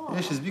 Mashallah.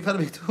 ايش speak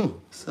Arabic too.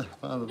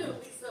 سبحان No, الله.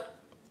 Lisa.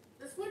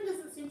 This one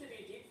doesn't seem to be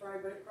deep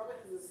fried, but it probably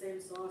has the same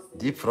sauce.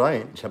 Deep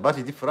fry.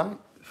 شباتي deep fry.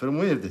 From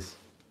where this?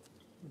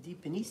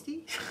 Deep in Easty?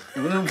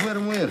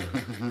 Where?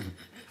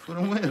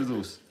 From where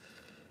those?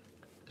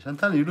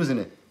 Chantal, you're losing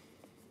it.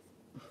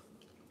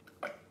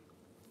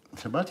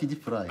 شباتي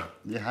deep fry.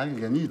 دي حاجة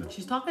جميلة.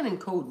 She's talking in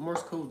code,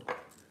 Morse code.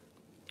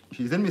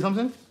 She tell me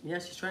something? Yeah,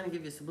 she's trying to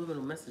give you a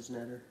subliminal message,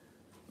 Nader.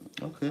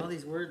 Okay. All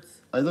these words.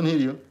 I don't hear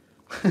you.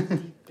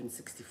 Deep in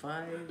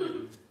 65.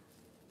 And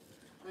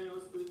I know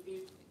it's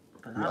spooky.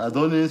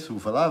 Adonis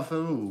وفلافل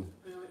و...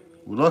 I know what you mean.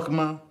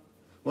 Ulakma.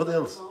 What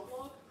else? Mom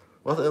walk.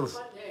 What else?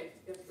 Fun day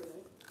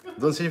yesterday.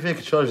 Don't say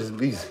fake charges,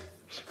 please.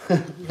 I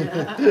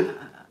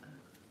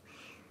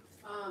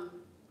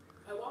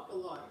walk a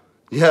lot.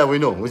 Yeah, we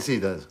know. We see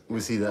that. We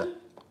see that.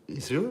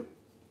 You sure?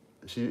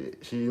 She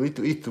need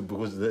to eat too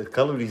because the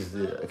calories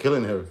are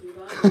killing her. Do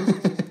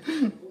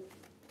that.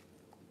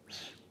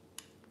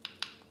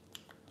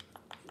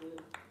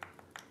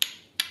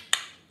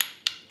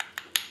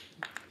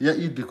 Yeah,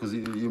 eat because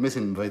you're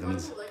missing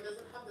vitamins. Her leg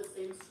doesn't have the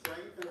same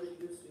strength as it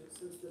used to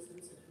since this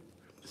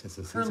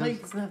incident. Her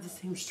leg doesn't have the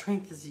same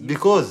strength as you.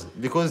 Because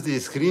the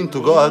screen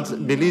to God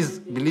believes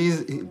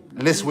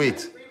less weight.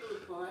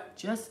 Reboot pot.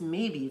 Just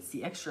maybe it's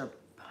the extra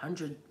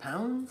 100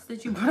 pounds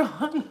that you put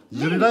on.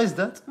 You realize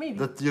that? Maybe.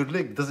 That your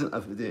leg doesn't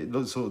have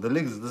so the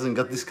legs doesn't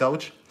get this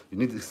couch. You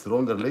need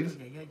stronger legs.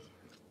 Yeah, yeah.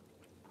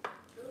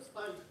 It was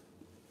fun.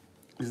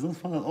 It's not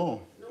fun at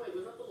all. No, wait,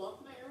 was that the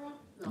Lockma era?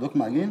 No. Look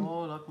my again.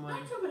 Oh, look, man. Hi,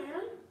 man.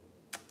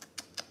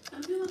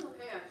 I'm feeling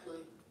okay,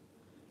 actually.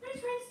 Hi,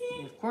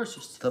 Tracy. Of course,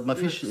 you're, طب ما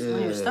فيش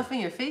when you're stuffing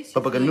your face.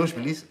 بابا you feel ganoush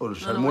like- please or No,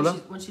 شرمولة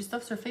when she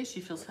stuffs her face,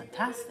 she feels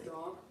fantastic.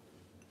 Dog.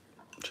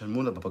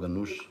 شرمولة بابا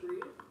ganoush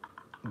Breed.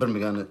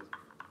 برمجانة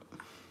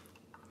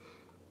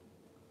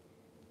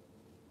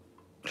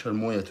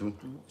شرموية too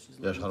She's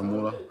يا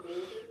شرمولة A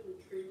golden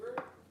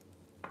retriever.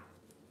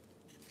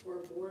 Or a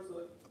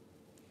borzoi.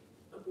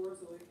 A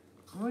borzoi.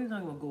 What are you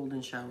talking about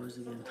golden showers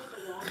again?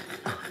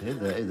 ايه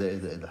ده ايه ده ايه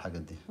ده ايه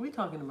الحاجات دي What are you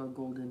talking about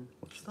golden?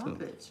 Stop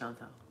doing? it,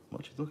 Chantal.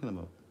 What you talking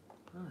about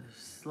Oh,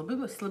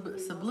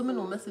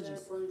 subliminal messages.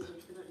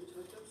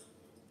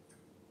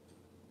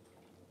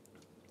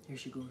 Here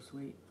she goes.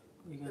 Wait.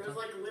 What are you gonna There's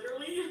talk? like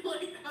literally,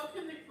 like, how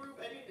can they prove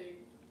anything?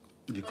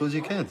 because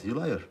you can't you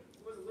liar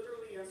It was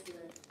literally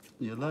yesterday.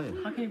 you liar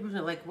How can you prove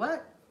it? Like what?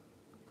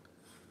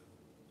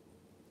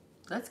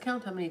 Let's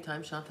count how many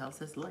times Chantal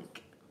says like.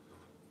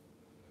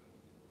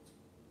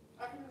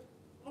 I can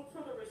look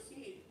for the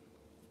receipt.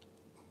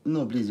 no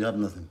please you have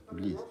nothing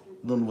please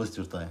don't waste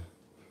your time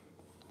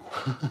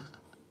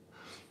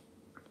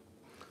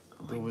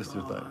don't waste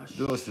your time gosh.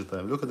 don't waste your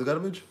time look at the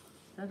garbage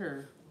That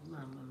her.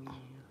 Mamma mia.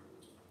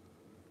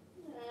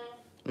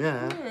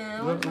 yeah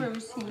Yeah, where's my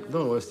receipt?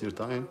 don't waste your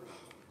time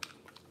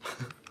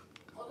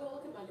I'll go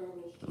look at my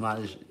garbage.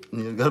 معلش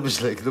your garbage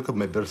like look at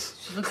my purse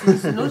She looks.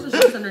 Notice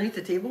that she's underneath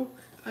the table.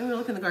 I'm gonna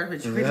look in the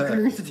garbage. Right Yeah.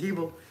 underneath the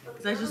table.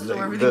 Because I just throw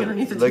Like everything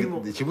underneath the table.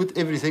 she put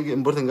everything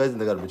important guys in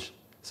the garbage.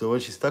 So when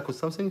she's stuck with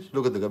something, she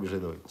look at the garbage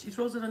right away. She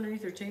throws it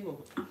underneath her table.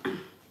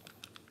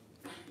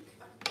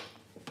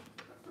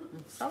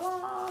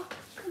 Salah,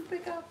 come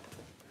pick up.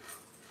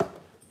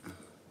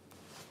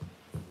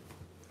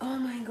 Oh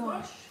my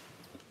gosh.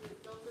 The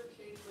filter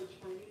changed the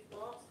Chinese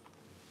box.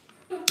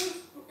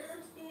 Square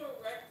to a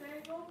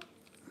rectangle.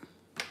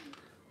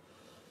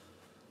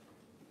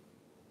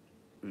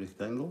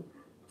 Rectangle.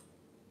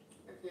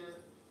 I can't.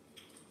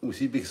 We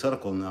see big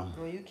circle now.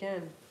 Oh, you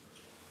can.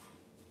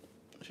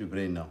 She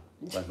pray now.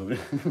 Time to pray.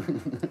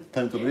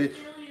 Time to pray.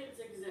 Aliens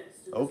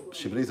exist. in Oh, this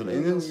she world. prays to the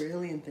Your aliens.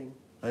 alien thing.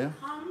 Oh, yeah.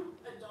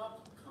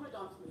 Come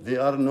adopt me. They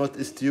are not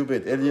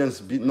stupid.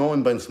 Aliens be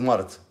known by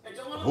smart. I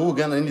don't want Who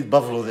gonna need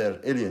buffalo there?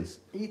 Aliens.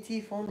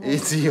 E.T. phone home.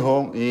 E.T.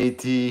 home.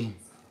 E.T.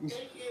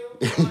 Thank you.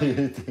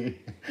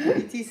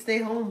 Bye. E.T. stay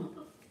home.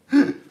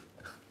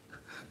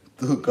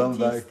 To come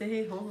E.T. back.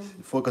 stay home.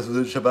 Focus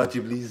with Shabati,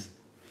 please.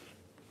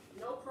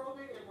 No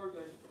probing and we're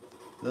good.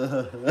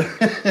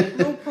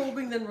 No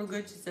probing, then we're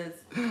good, she says.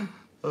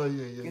 Oh,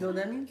 yeah. You know what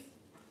that means?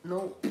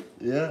 No.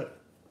 Yeah.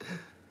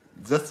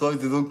 That's why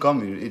they don't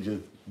come here,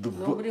 Egypt.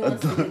 Nobody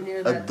wants to get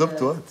near that,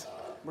 Adopt what?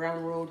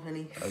 Brown road,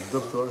 honey.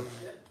 Adopt what?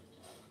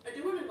 I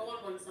do want to go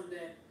on one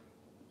someday.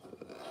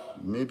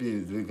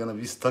 Maybe we're gonna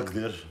be stuck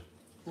there.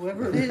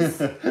 Whoever it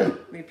is,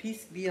 may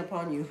peace be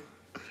upon you.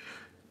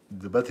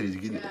 The battery is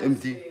getting Yeah,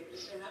 empty.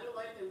 If they had a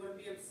life, they wouldn't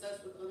be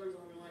obsessed with others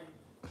online.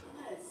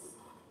 Yes.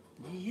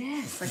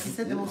 Yes, like you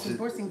said, the most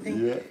important thing.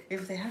 Yeah.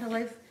 If they had a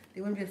life,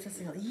 they wouldn't be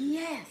obsessing.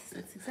 Yes,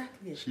 that's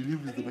exactly it. She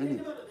lives with I the mean, think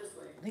baby. about it this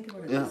way. Think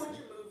about it. Yeah. this Watch way.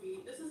 a movie.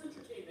 This is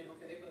entertainment,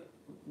 okay? But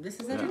This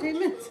is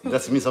entertainment.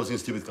 That means something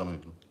stupid coming.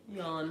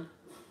 Yawn.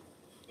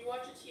 you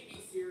watch a TV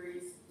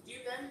series. Do you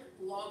then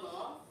log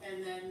off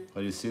and then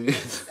Are you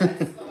serious?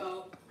 obsess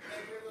about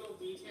every little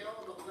detail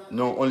about that?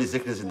 No, only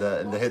sickness in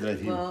the head right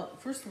here. Well,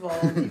 first of all,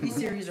 TV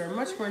series are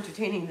much more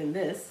entertaining than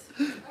this.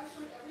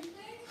 Actually,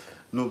 everything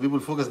No, people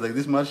focus like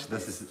this much.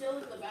 That's is still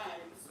in the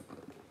bags.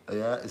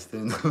 yeah, it's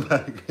still in the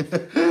bag.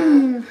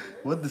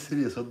 What the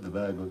serious? What the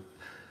bag?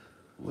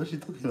 What's she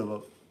talking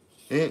about?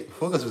 Hey,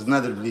 focus with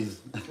Nader,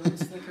 please.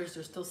 Snickers,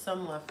 there's still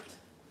some left.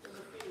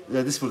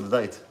 Yeah, this for the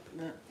diet.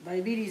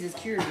 Diabetes is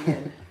cured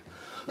again.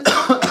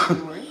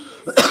 Don't worry.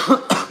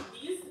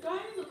 These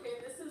guys, okay,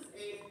 this is a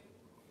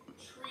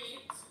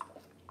treat.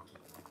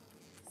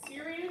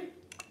 Syrian.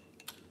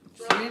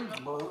 Syrian?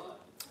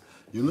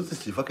 You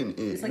notice you fucking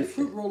It's like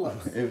fruit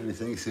roll-ups.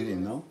 everything is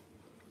Syrian now.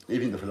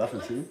 Even the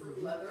falafel Syrian.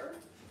 Fruit leather.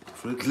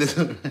 Fruit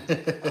leather.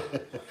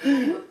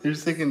 You're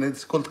thinking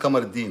it's called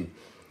Kamardin.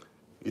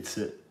 It's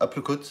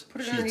apricot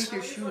Put it underneath sheet.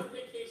 your How shoe. on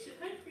vacation.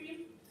 Hi, Cream.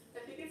 I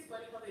think it's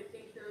funny how they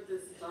think you're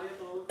this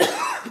diabolical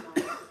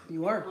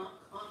You are.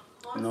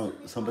 No,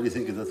 constantly somebody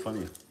trying think to that's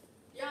funny.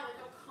 Yeah, like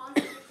I'm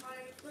constantly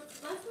trying.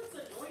 That's what's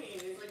annoying.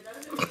 Is like none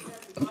of it makes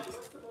sense. Why?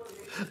 What's the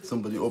motivation? to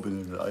Somebody do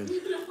opening their eyes.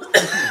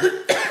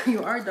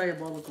 You are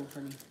diabolical,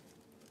 honey.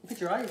 Look at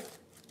your eyes.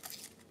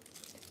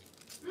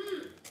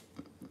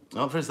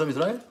 Oh, first time you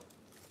try it?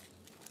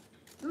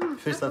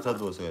 First time try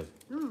those guys.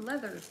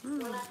 Leather.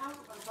 When I have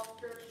a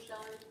health journey,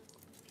 Shelly,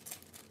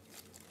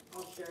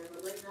 I'll share it.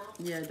 But right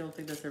now, Yeah, I don't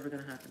think that's ever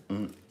gonna happen. I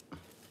don't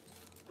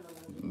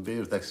know. Pay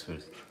your tax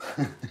first.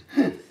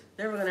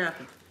 Never gonna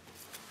happen.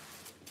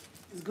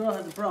 This girl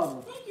has a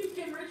problem. Thank you,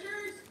 Kim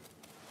Richards.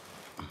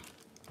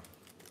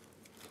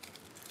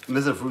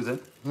 Leather fruit, eh?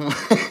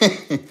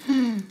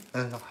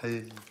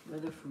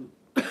 Leather fruit.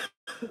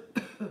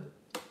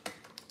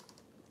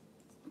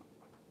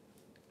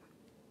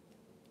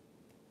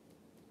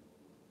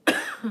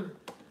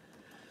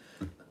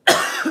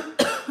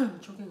 I'm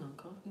choking on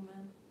coffee,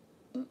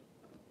 man.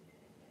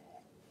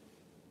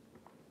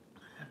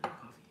 I have no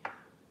coffee.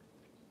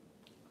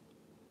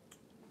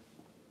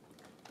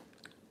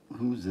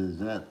 Who's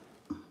that?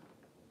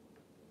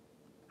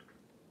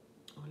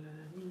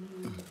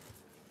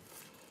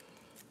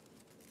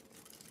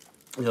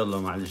 يلا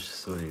معلش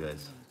sorry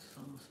guys. It's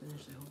almost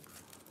finished, I hope.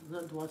 I'm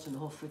not watching the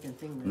whole freaking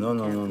thing, man. No, I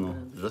no, can't no, do no.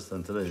 that. Just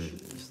until I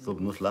stop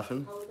not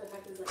laughing. How the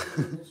heck is that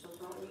in the show?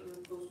 Not with your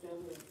close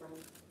family and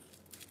friends.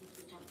 This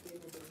is not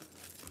favorite day.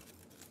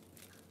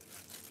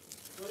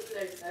 What did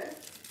I say?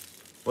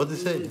 What did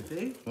they Did say?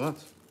 they? What?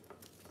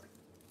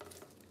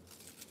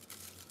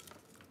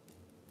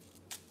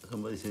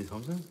 Somebody say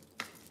something?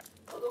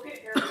 I'll go get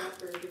Aaron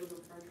after and give him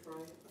a French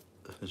fry.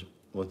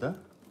 What that?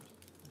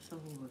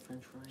 Something about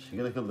French fries. She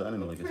gonna kill the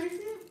animal, I guess. Crazy?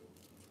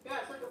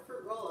 Yeah, it's like a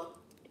fruit roll-up.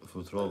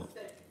 Fruit roll. It's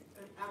thick.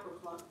 An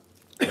apricot.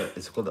 Yeah,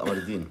 it's called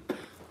Amaradin.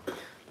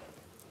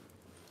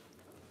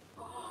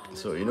 Oh,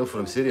 So you know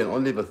from Syrian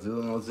only, but you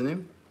don't know what's the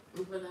name?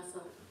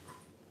 Vanessa.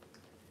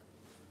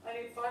 I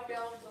need 5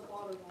 gallons of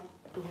water now.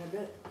 Yeah, I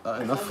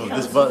bet. Enough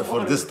for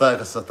this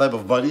type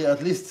of body at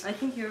least. I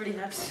think you already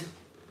have.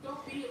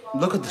 Don't be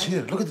Look at the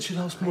chair. Look at the chair.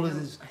 How small it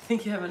is. I think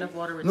you have enough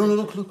water. No, no,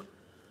 look, look.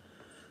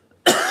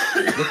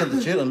 Look at the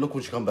chair and look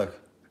which come back.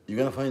 You're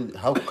gonna find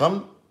how come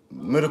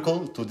miracle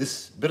to this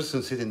person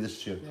sitting in this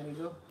chair. There you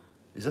go.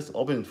 Is that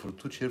open for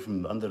 2 chairs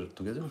from under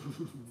together?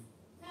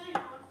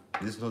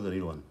 This is not the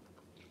real one.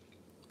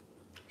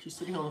 She's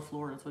sitting on the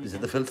floor. That's why you Is that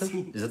can't the filter?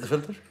 see. Is that the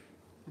filter?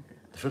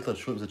 The filter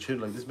shows the chair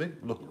like this big.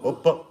 Look,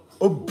 oppa,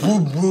 oh,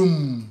 boom,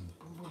 boom.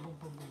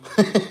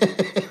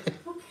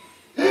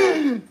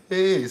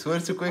 Hey, so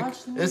where's the quick?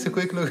 Watch the Where's the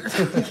quick look? My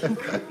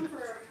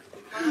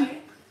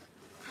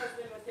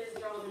husband with his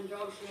job and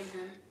job shame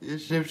him. You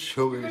should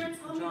show You're me. gonna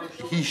tell me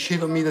that He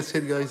shit on me, that's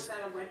it, guys. at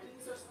a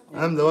Wendy's or something?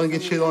 I'm the one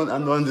get shit on,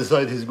 I'm the one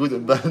decide he's good or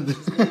bad.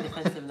 She's getting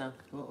defensive now.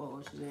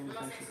 She's getting I'm not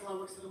saying defensive. Salah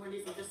works at the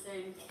Wendy's, I'm just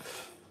saying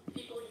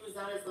people use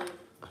that as like,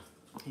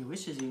 He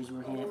wishes he was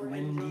working at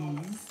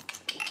Wendy's.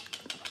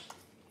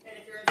 and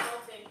if you're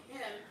insulting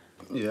him,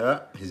 Yeah,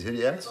 he's here,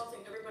 you're yes.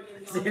 insulting everybody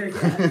in the There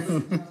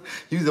audience.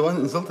 He's the one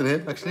insulting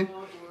him, actually. Or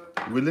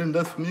We learned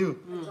that from you. a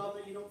job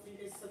that you don't think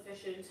is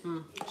sufficient. even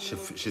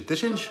though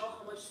Shittition? you don't know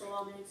how much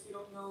Salah makes, you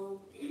don't know,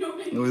 you don't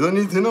make We don't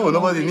need to know.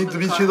 Nobody need to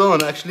be shit on,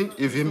 actually.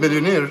 If you're a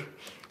millionaire.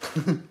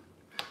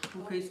 Who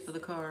pays for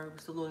the car? We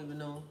still don't even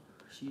know.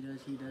 She does,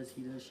 he does,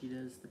 he does, she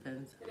does.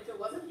 Depends. And if it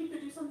wasn't, he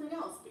could do something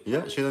else. Yeah,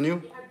 because shit on you.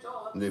 He had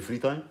jobs, The free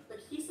time. but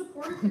he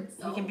supported He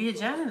himself. can be a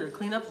janitor,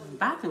 clean up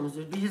bathrooms.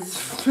 It'd be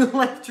his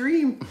life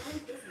dream.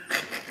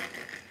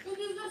 No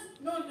business,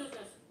 no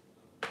business.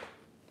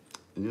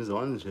 And he's the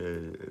one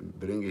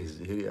bring his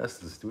hairy ass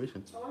to the situation.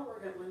 I want to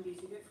work at Wendy's.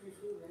 You get free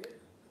food, right?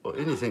 Or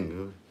anything.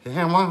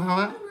 Hi,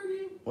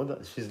 Rudy. What the?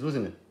 She's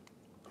losing it.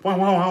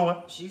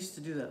 What? She used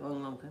to do that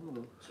long time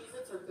ago.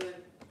 Cheez-Its are good.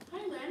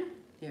 Hi, Lynn.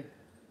 Here.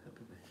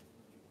 Happy birthday.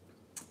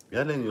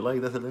 Yeah, Lynn, you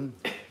like that, Lynn?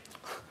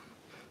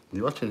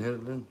 You watching here,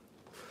 Lynn?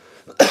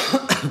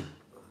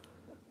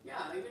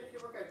 Yeah, even if you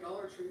work at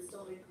Dollar Tree, it's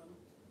still income.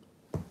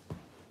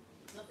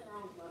 Nothing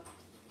wrong with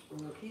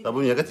that. طب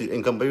when you get your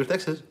income, pay your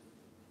taxes.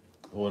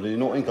 Or you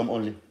know income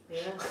only?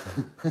 Yeah.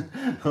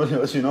 Only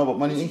what you know about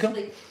money income?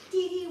 Like,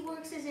 Dee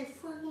works as a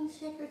fucking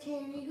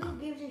secretary. Who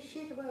gives a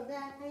shit about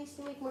that? I used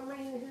to make more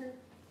money than her.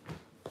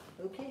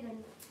 Okay, then.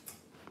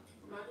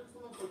 Imagine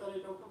someone said that I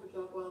don't have a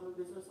job while I'm a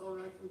business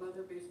owner. I can buy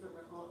their basement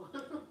rent all.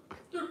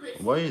 Their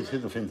basement Why is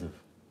rent. it offensive?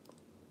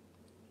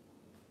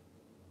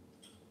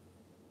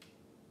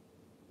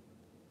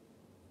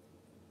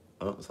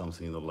 Oh,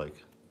 something you don't like.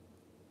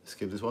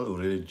 Skip this one or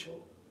rage?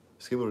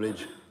 Skip or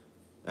rage?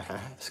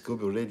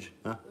 Skip or rage?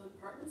 Huh? The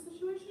apartment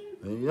situation?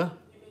 Yeah? You mean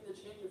the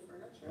change of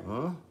furniture?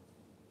 Huh?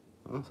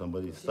 Huh?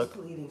 Somebody She's stuck?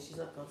 still eating. She's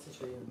not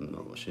concentrating.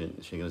 No,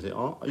 she gonna say,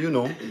 oh, you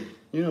know,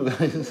 You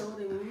guys. know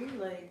what I mean?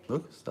 Like,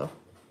 Look, stuff.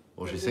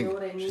 Or You she's know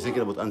what I she's mean?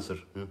 thinking about answer.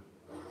 Yeah.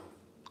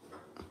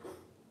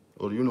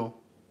 Or you know.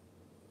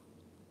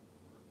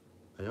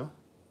 ايوه.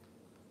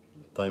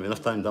 طيب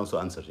enough time down to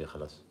answer يا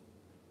خلاص.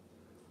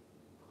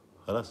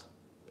 خلاص.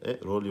 Eh,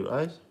 roll your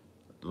eyes.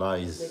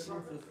 Lies.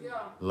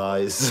 Yeah.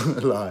 Lies.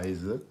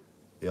 Lies.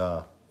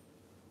 Yeah.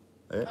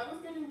 Eh? I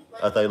was getting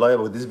like. At I lie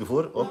about this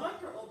before? I Oh,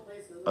 like her old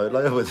places. I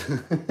lie about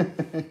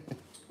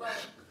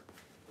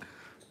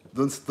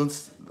But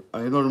don't, I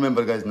don't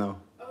remember guys now.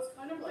 I was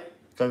kind of like,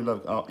 Kind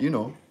of, you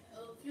know,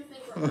 a few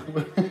things were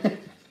happening.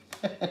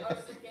 I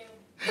was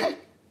thinking,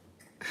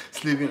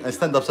 sleeping, I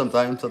stand up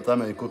sometime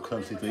I cook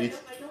something to eat.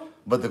 I don't,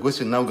 But the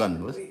question now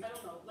gone, was? I don't know,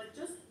 like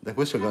just The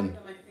question having gone.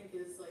 them, I think,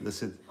 is like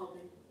That's it.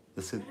 helping.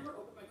 That's I it. never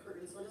open my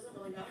curtains, so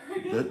it doesn't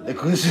really matter. The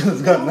question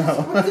is gone now.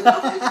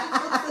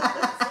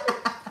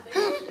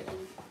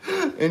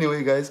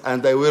 Anyway, guys,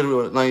 and I wear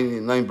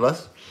 9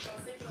 plus. I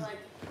was thinking like,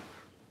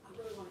 I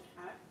really want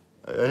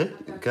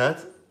a cat.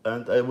 Cat,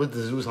 and I went to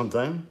the zoo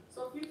sometime.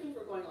 So a few things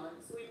were going on.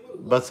 So we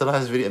moved. But Salah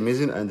is very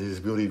amazing and he's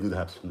very good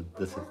husband.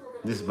 That's it.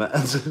 This is my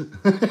answer.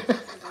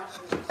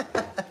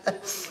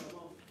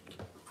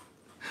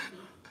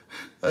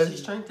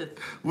 She's trying to.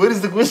 Where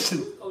is the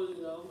question?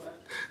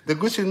 The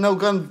question now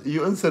gone.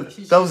 You answered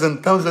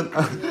thousand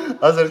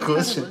other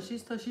question.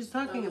 She's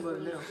talking about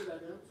it now.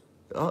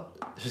 Oh,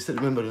 she said,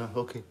 remember, yeah,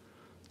 okay.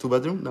 2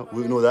 bedroom? No,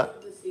 we know that.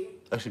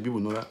 Actually, people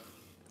know that.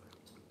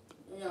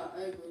 Yeah,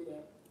 I agree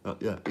there.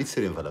 Yeah, eat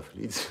Syrian falafel.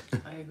 Eat.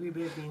 I agree,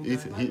 baby.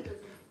 Eat.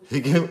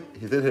 He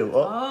tell him,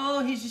 oh. Oh,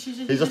 he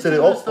He just said,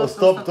 oh,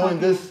 stop doing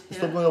this. Yeah.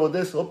 Stop going about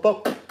this. Oh,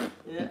 pop.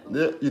 Yeah.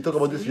 Yeah, you talk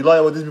about this. You lie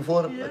about this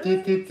before. Yeah.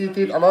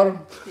 Teet, alarm.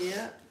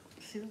 Yeah.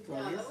 See the Yeah,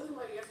 obvious. that was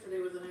why yesterday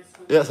was a nice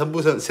time. Yeah,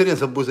 sambusa, Syrian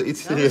sambusa. Eat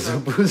Syrian was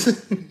not- sambusa.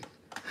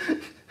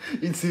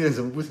 Eat Syrian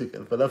sambusa.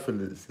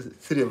 Falafel,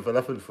 Syrian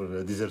falafel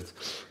for dessert.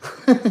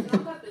 It's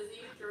not that busy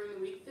during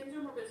the week. Things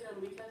are more busy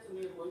on weekends and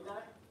we avoid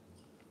that.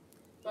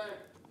 But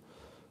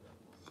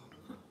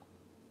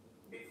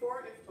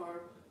before iftar,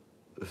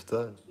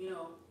 Iftar.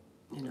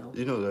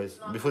 You know. Guys,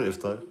 before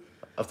iftar,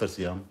 after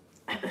siyam,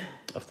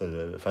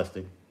 after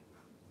fasting,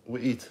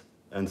 we eat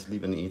and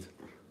sleep and eat.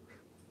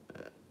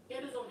 he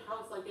had his own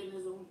house, like in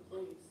his own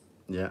place.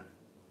 Yeah.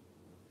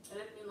 I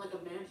didn't mean like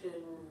a mansion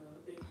or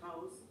a big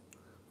house.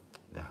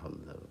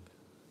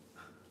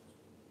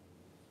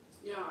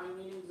 Yeah, I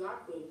mean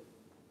exactly.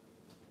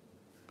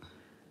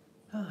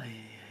 Oh,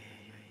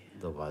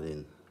 yeah. طب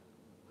بعدين.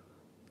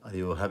 Are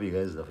you happy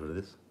guys after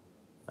this?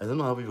 I don't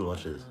know how people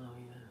watch this. Oh,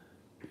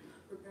 yeah.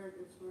 Prepared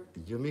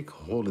iftar. You make a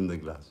hole in the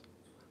glass.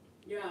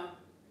 Yeah.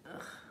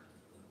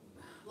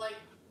 Like,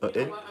 Eh?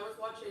 you know what? I was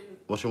watching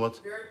Watching what?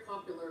 very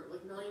popular,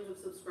 like millions of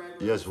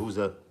subscribers. Yes, who's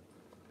that?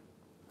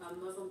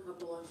 Muslim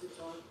couple on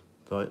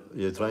TikTok.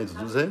 You're trying to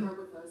do the Had a same? car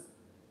with us.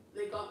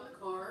 They got in the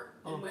car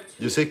and went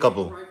to You say the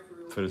couple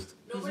drive-thru. first.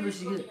 Nobody's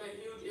She cooking get- a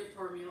huge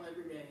iftar meal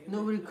every day.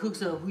 Nobody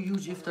cooks a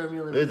huge iftar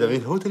meal Hey, every day.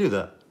 David, who tell you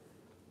that?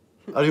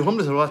 Are you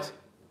homeless or what?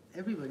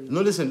 Everybody.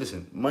 No,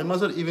 listen. My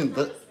mother even That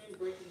that. just means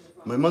breaking the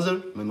fast.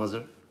 My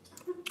mother,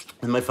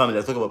 and my family.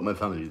 I talk about my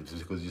family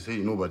because you say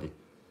nobody.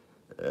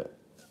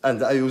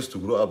 And I used to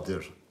grow up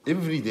there.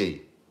 Every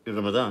day in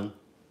Ramadan,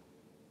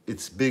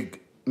 it's big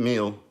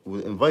meal.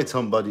 We invite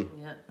somebody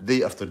Yeah. day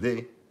after day,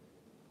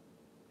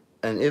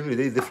 and every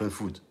day different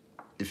food.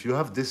 If you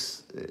have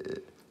this,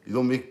 you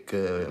don't make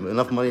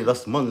enough money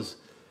last month.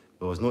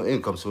 There was no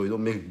income, so you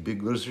don't make big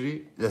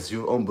grocery. That's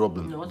your own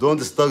problem. No,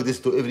 Don't stuck this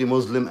to every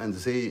Muslim and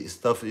say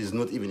stuff is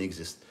not even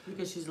exist.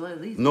 Because she's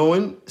lazy.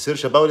 Knowing,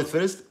 search about it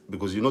first,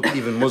 because you're not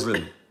even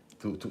Muslim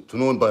to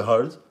know it by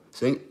heart.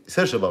 Saying,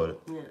 search about it.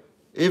 Yeah.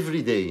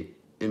 Every day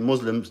in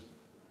Muslims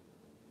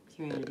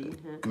Community.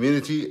 Yeah.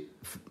 community,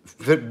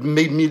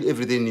 made meal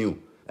every day new,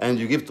 and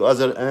you give to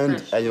other, and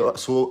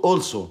Fresh, so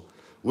also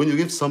when you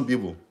give to some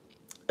people,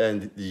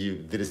 and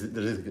there is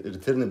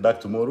returning back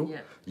tomorrow,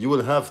 Yeah. you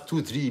will have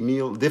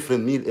 2-3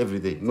 different meal every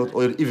day, not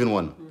or even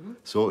one.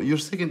 So you're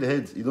sick in the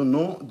head. You don't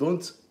know.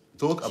 Don't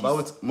talk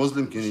about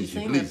Muslim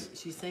community, please.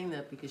 She's saying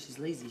that because she's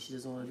lazy. She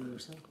doesn't want to do it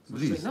herself. So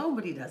Please. she's like,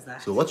 nobody does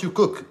that. So what you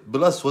cook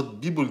plus what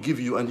people give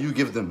you and you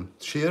give them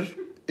share,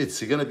 it's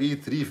gonna be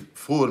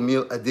 3-4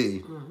 meal a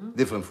day,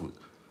 different food.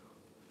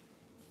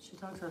 She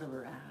talks out of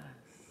her ass.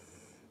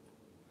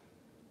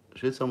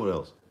 Share somewhere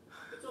else.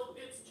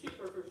 It's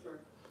cheaper for sure.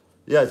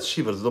 Yeah, it's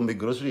cheaper. Don't make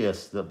grocery,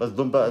 yes, but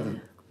don't buy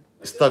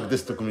stuck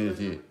this to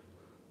community. And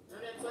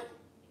it's like,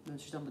 Then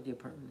she's done with the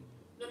apartment.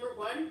 number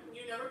one,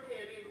 you never pay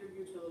any of your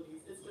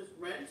utilities. It's just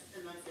rent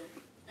and that's it.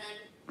 And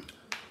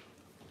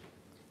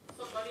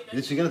somebody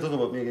Is she gonna talk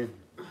about me again?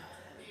 the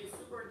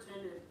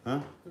superintendent, Huh?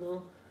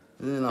 No.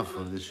 Enough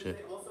of this they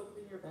shit. also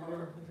clean your I know.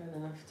 car. We've had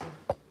enough too.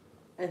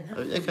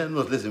 And I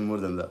cannot listen more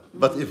than that.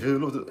 But if you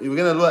look, you're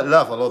gonna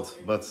laugh a lot.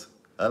 But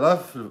I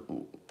laugh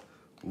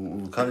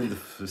kind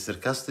of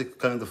sarcastic,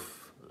 kind of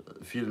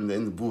feel in the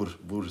end poor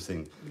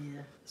thing.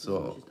 yeah. So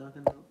She's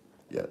talking about.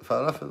 yeah,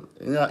 falafel.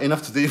 Yeah,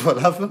 enough today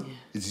falafel.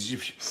 It's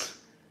Egyptian.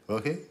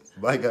 Okay,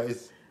 bye guys.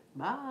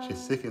 Bye. She's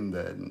sick in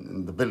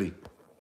the belly.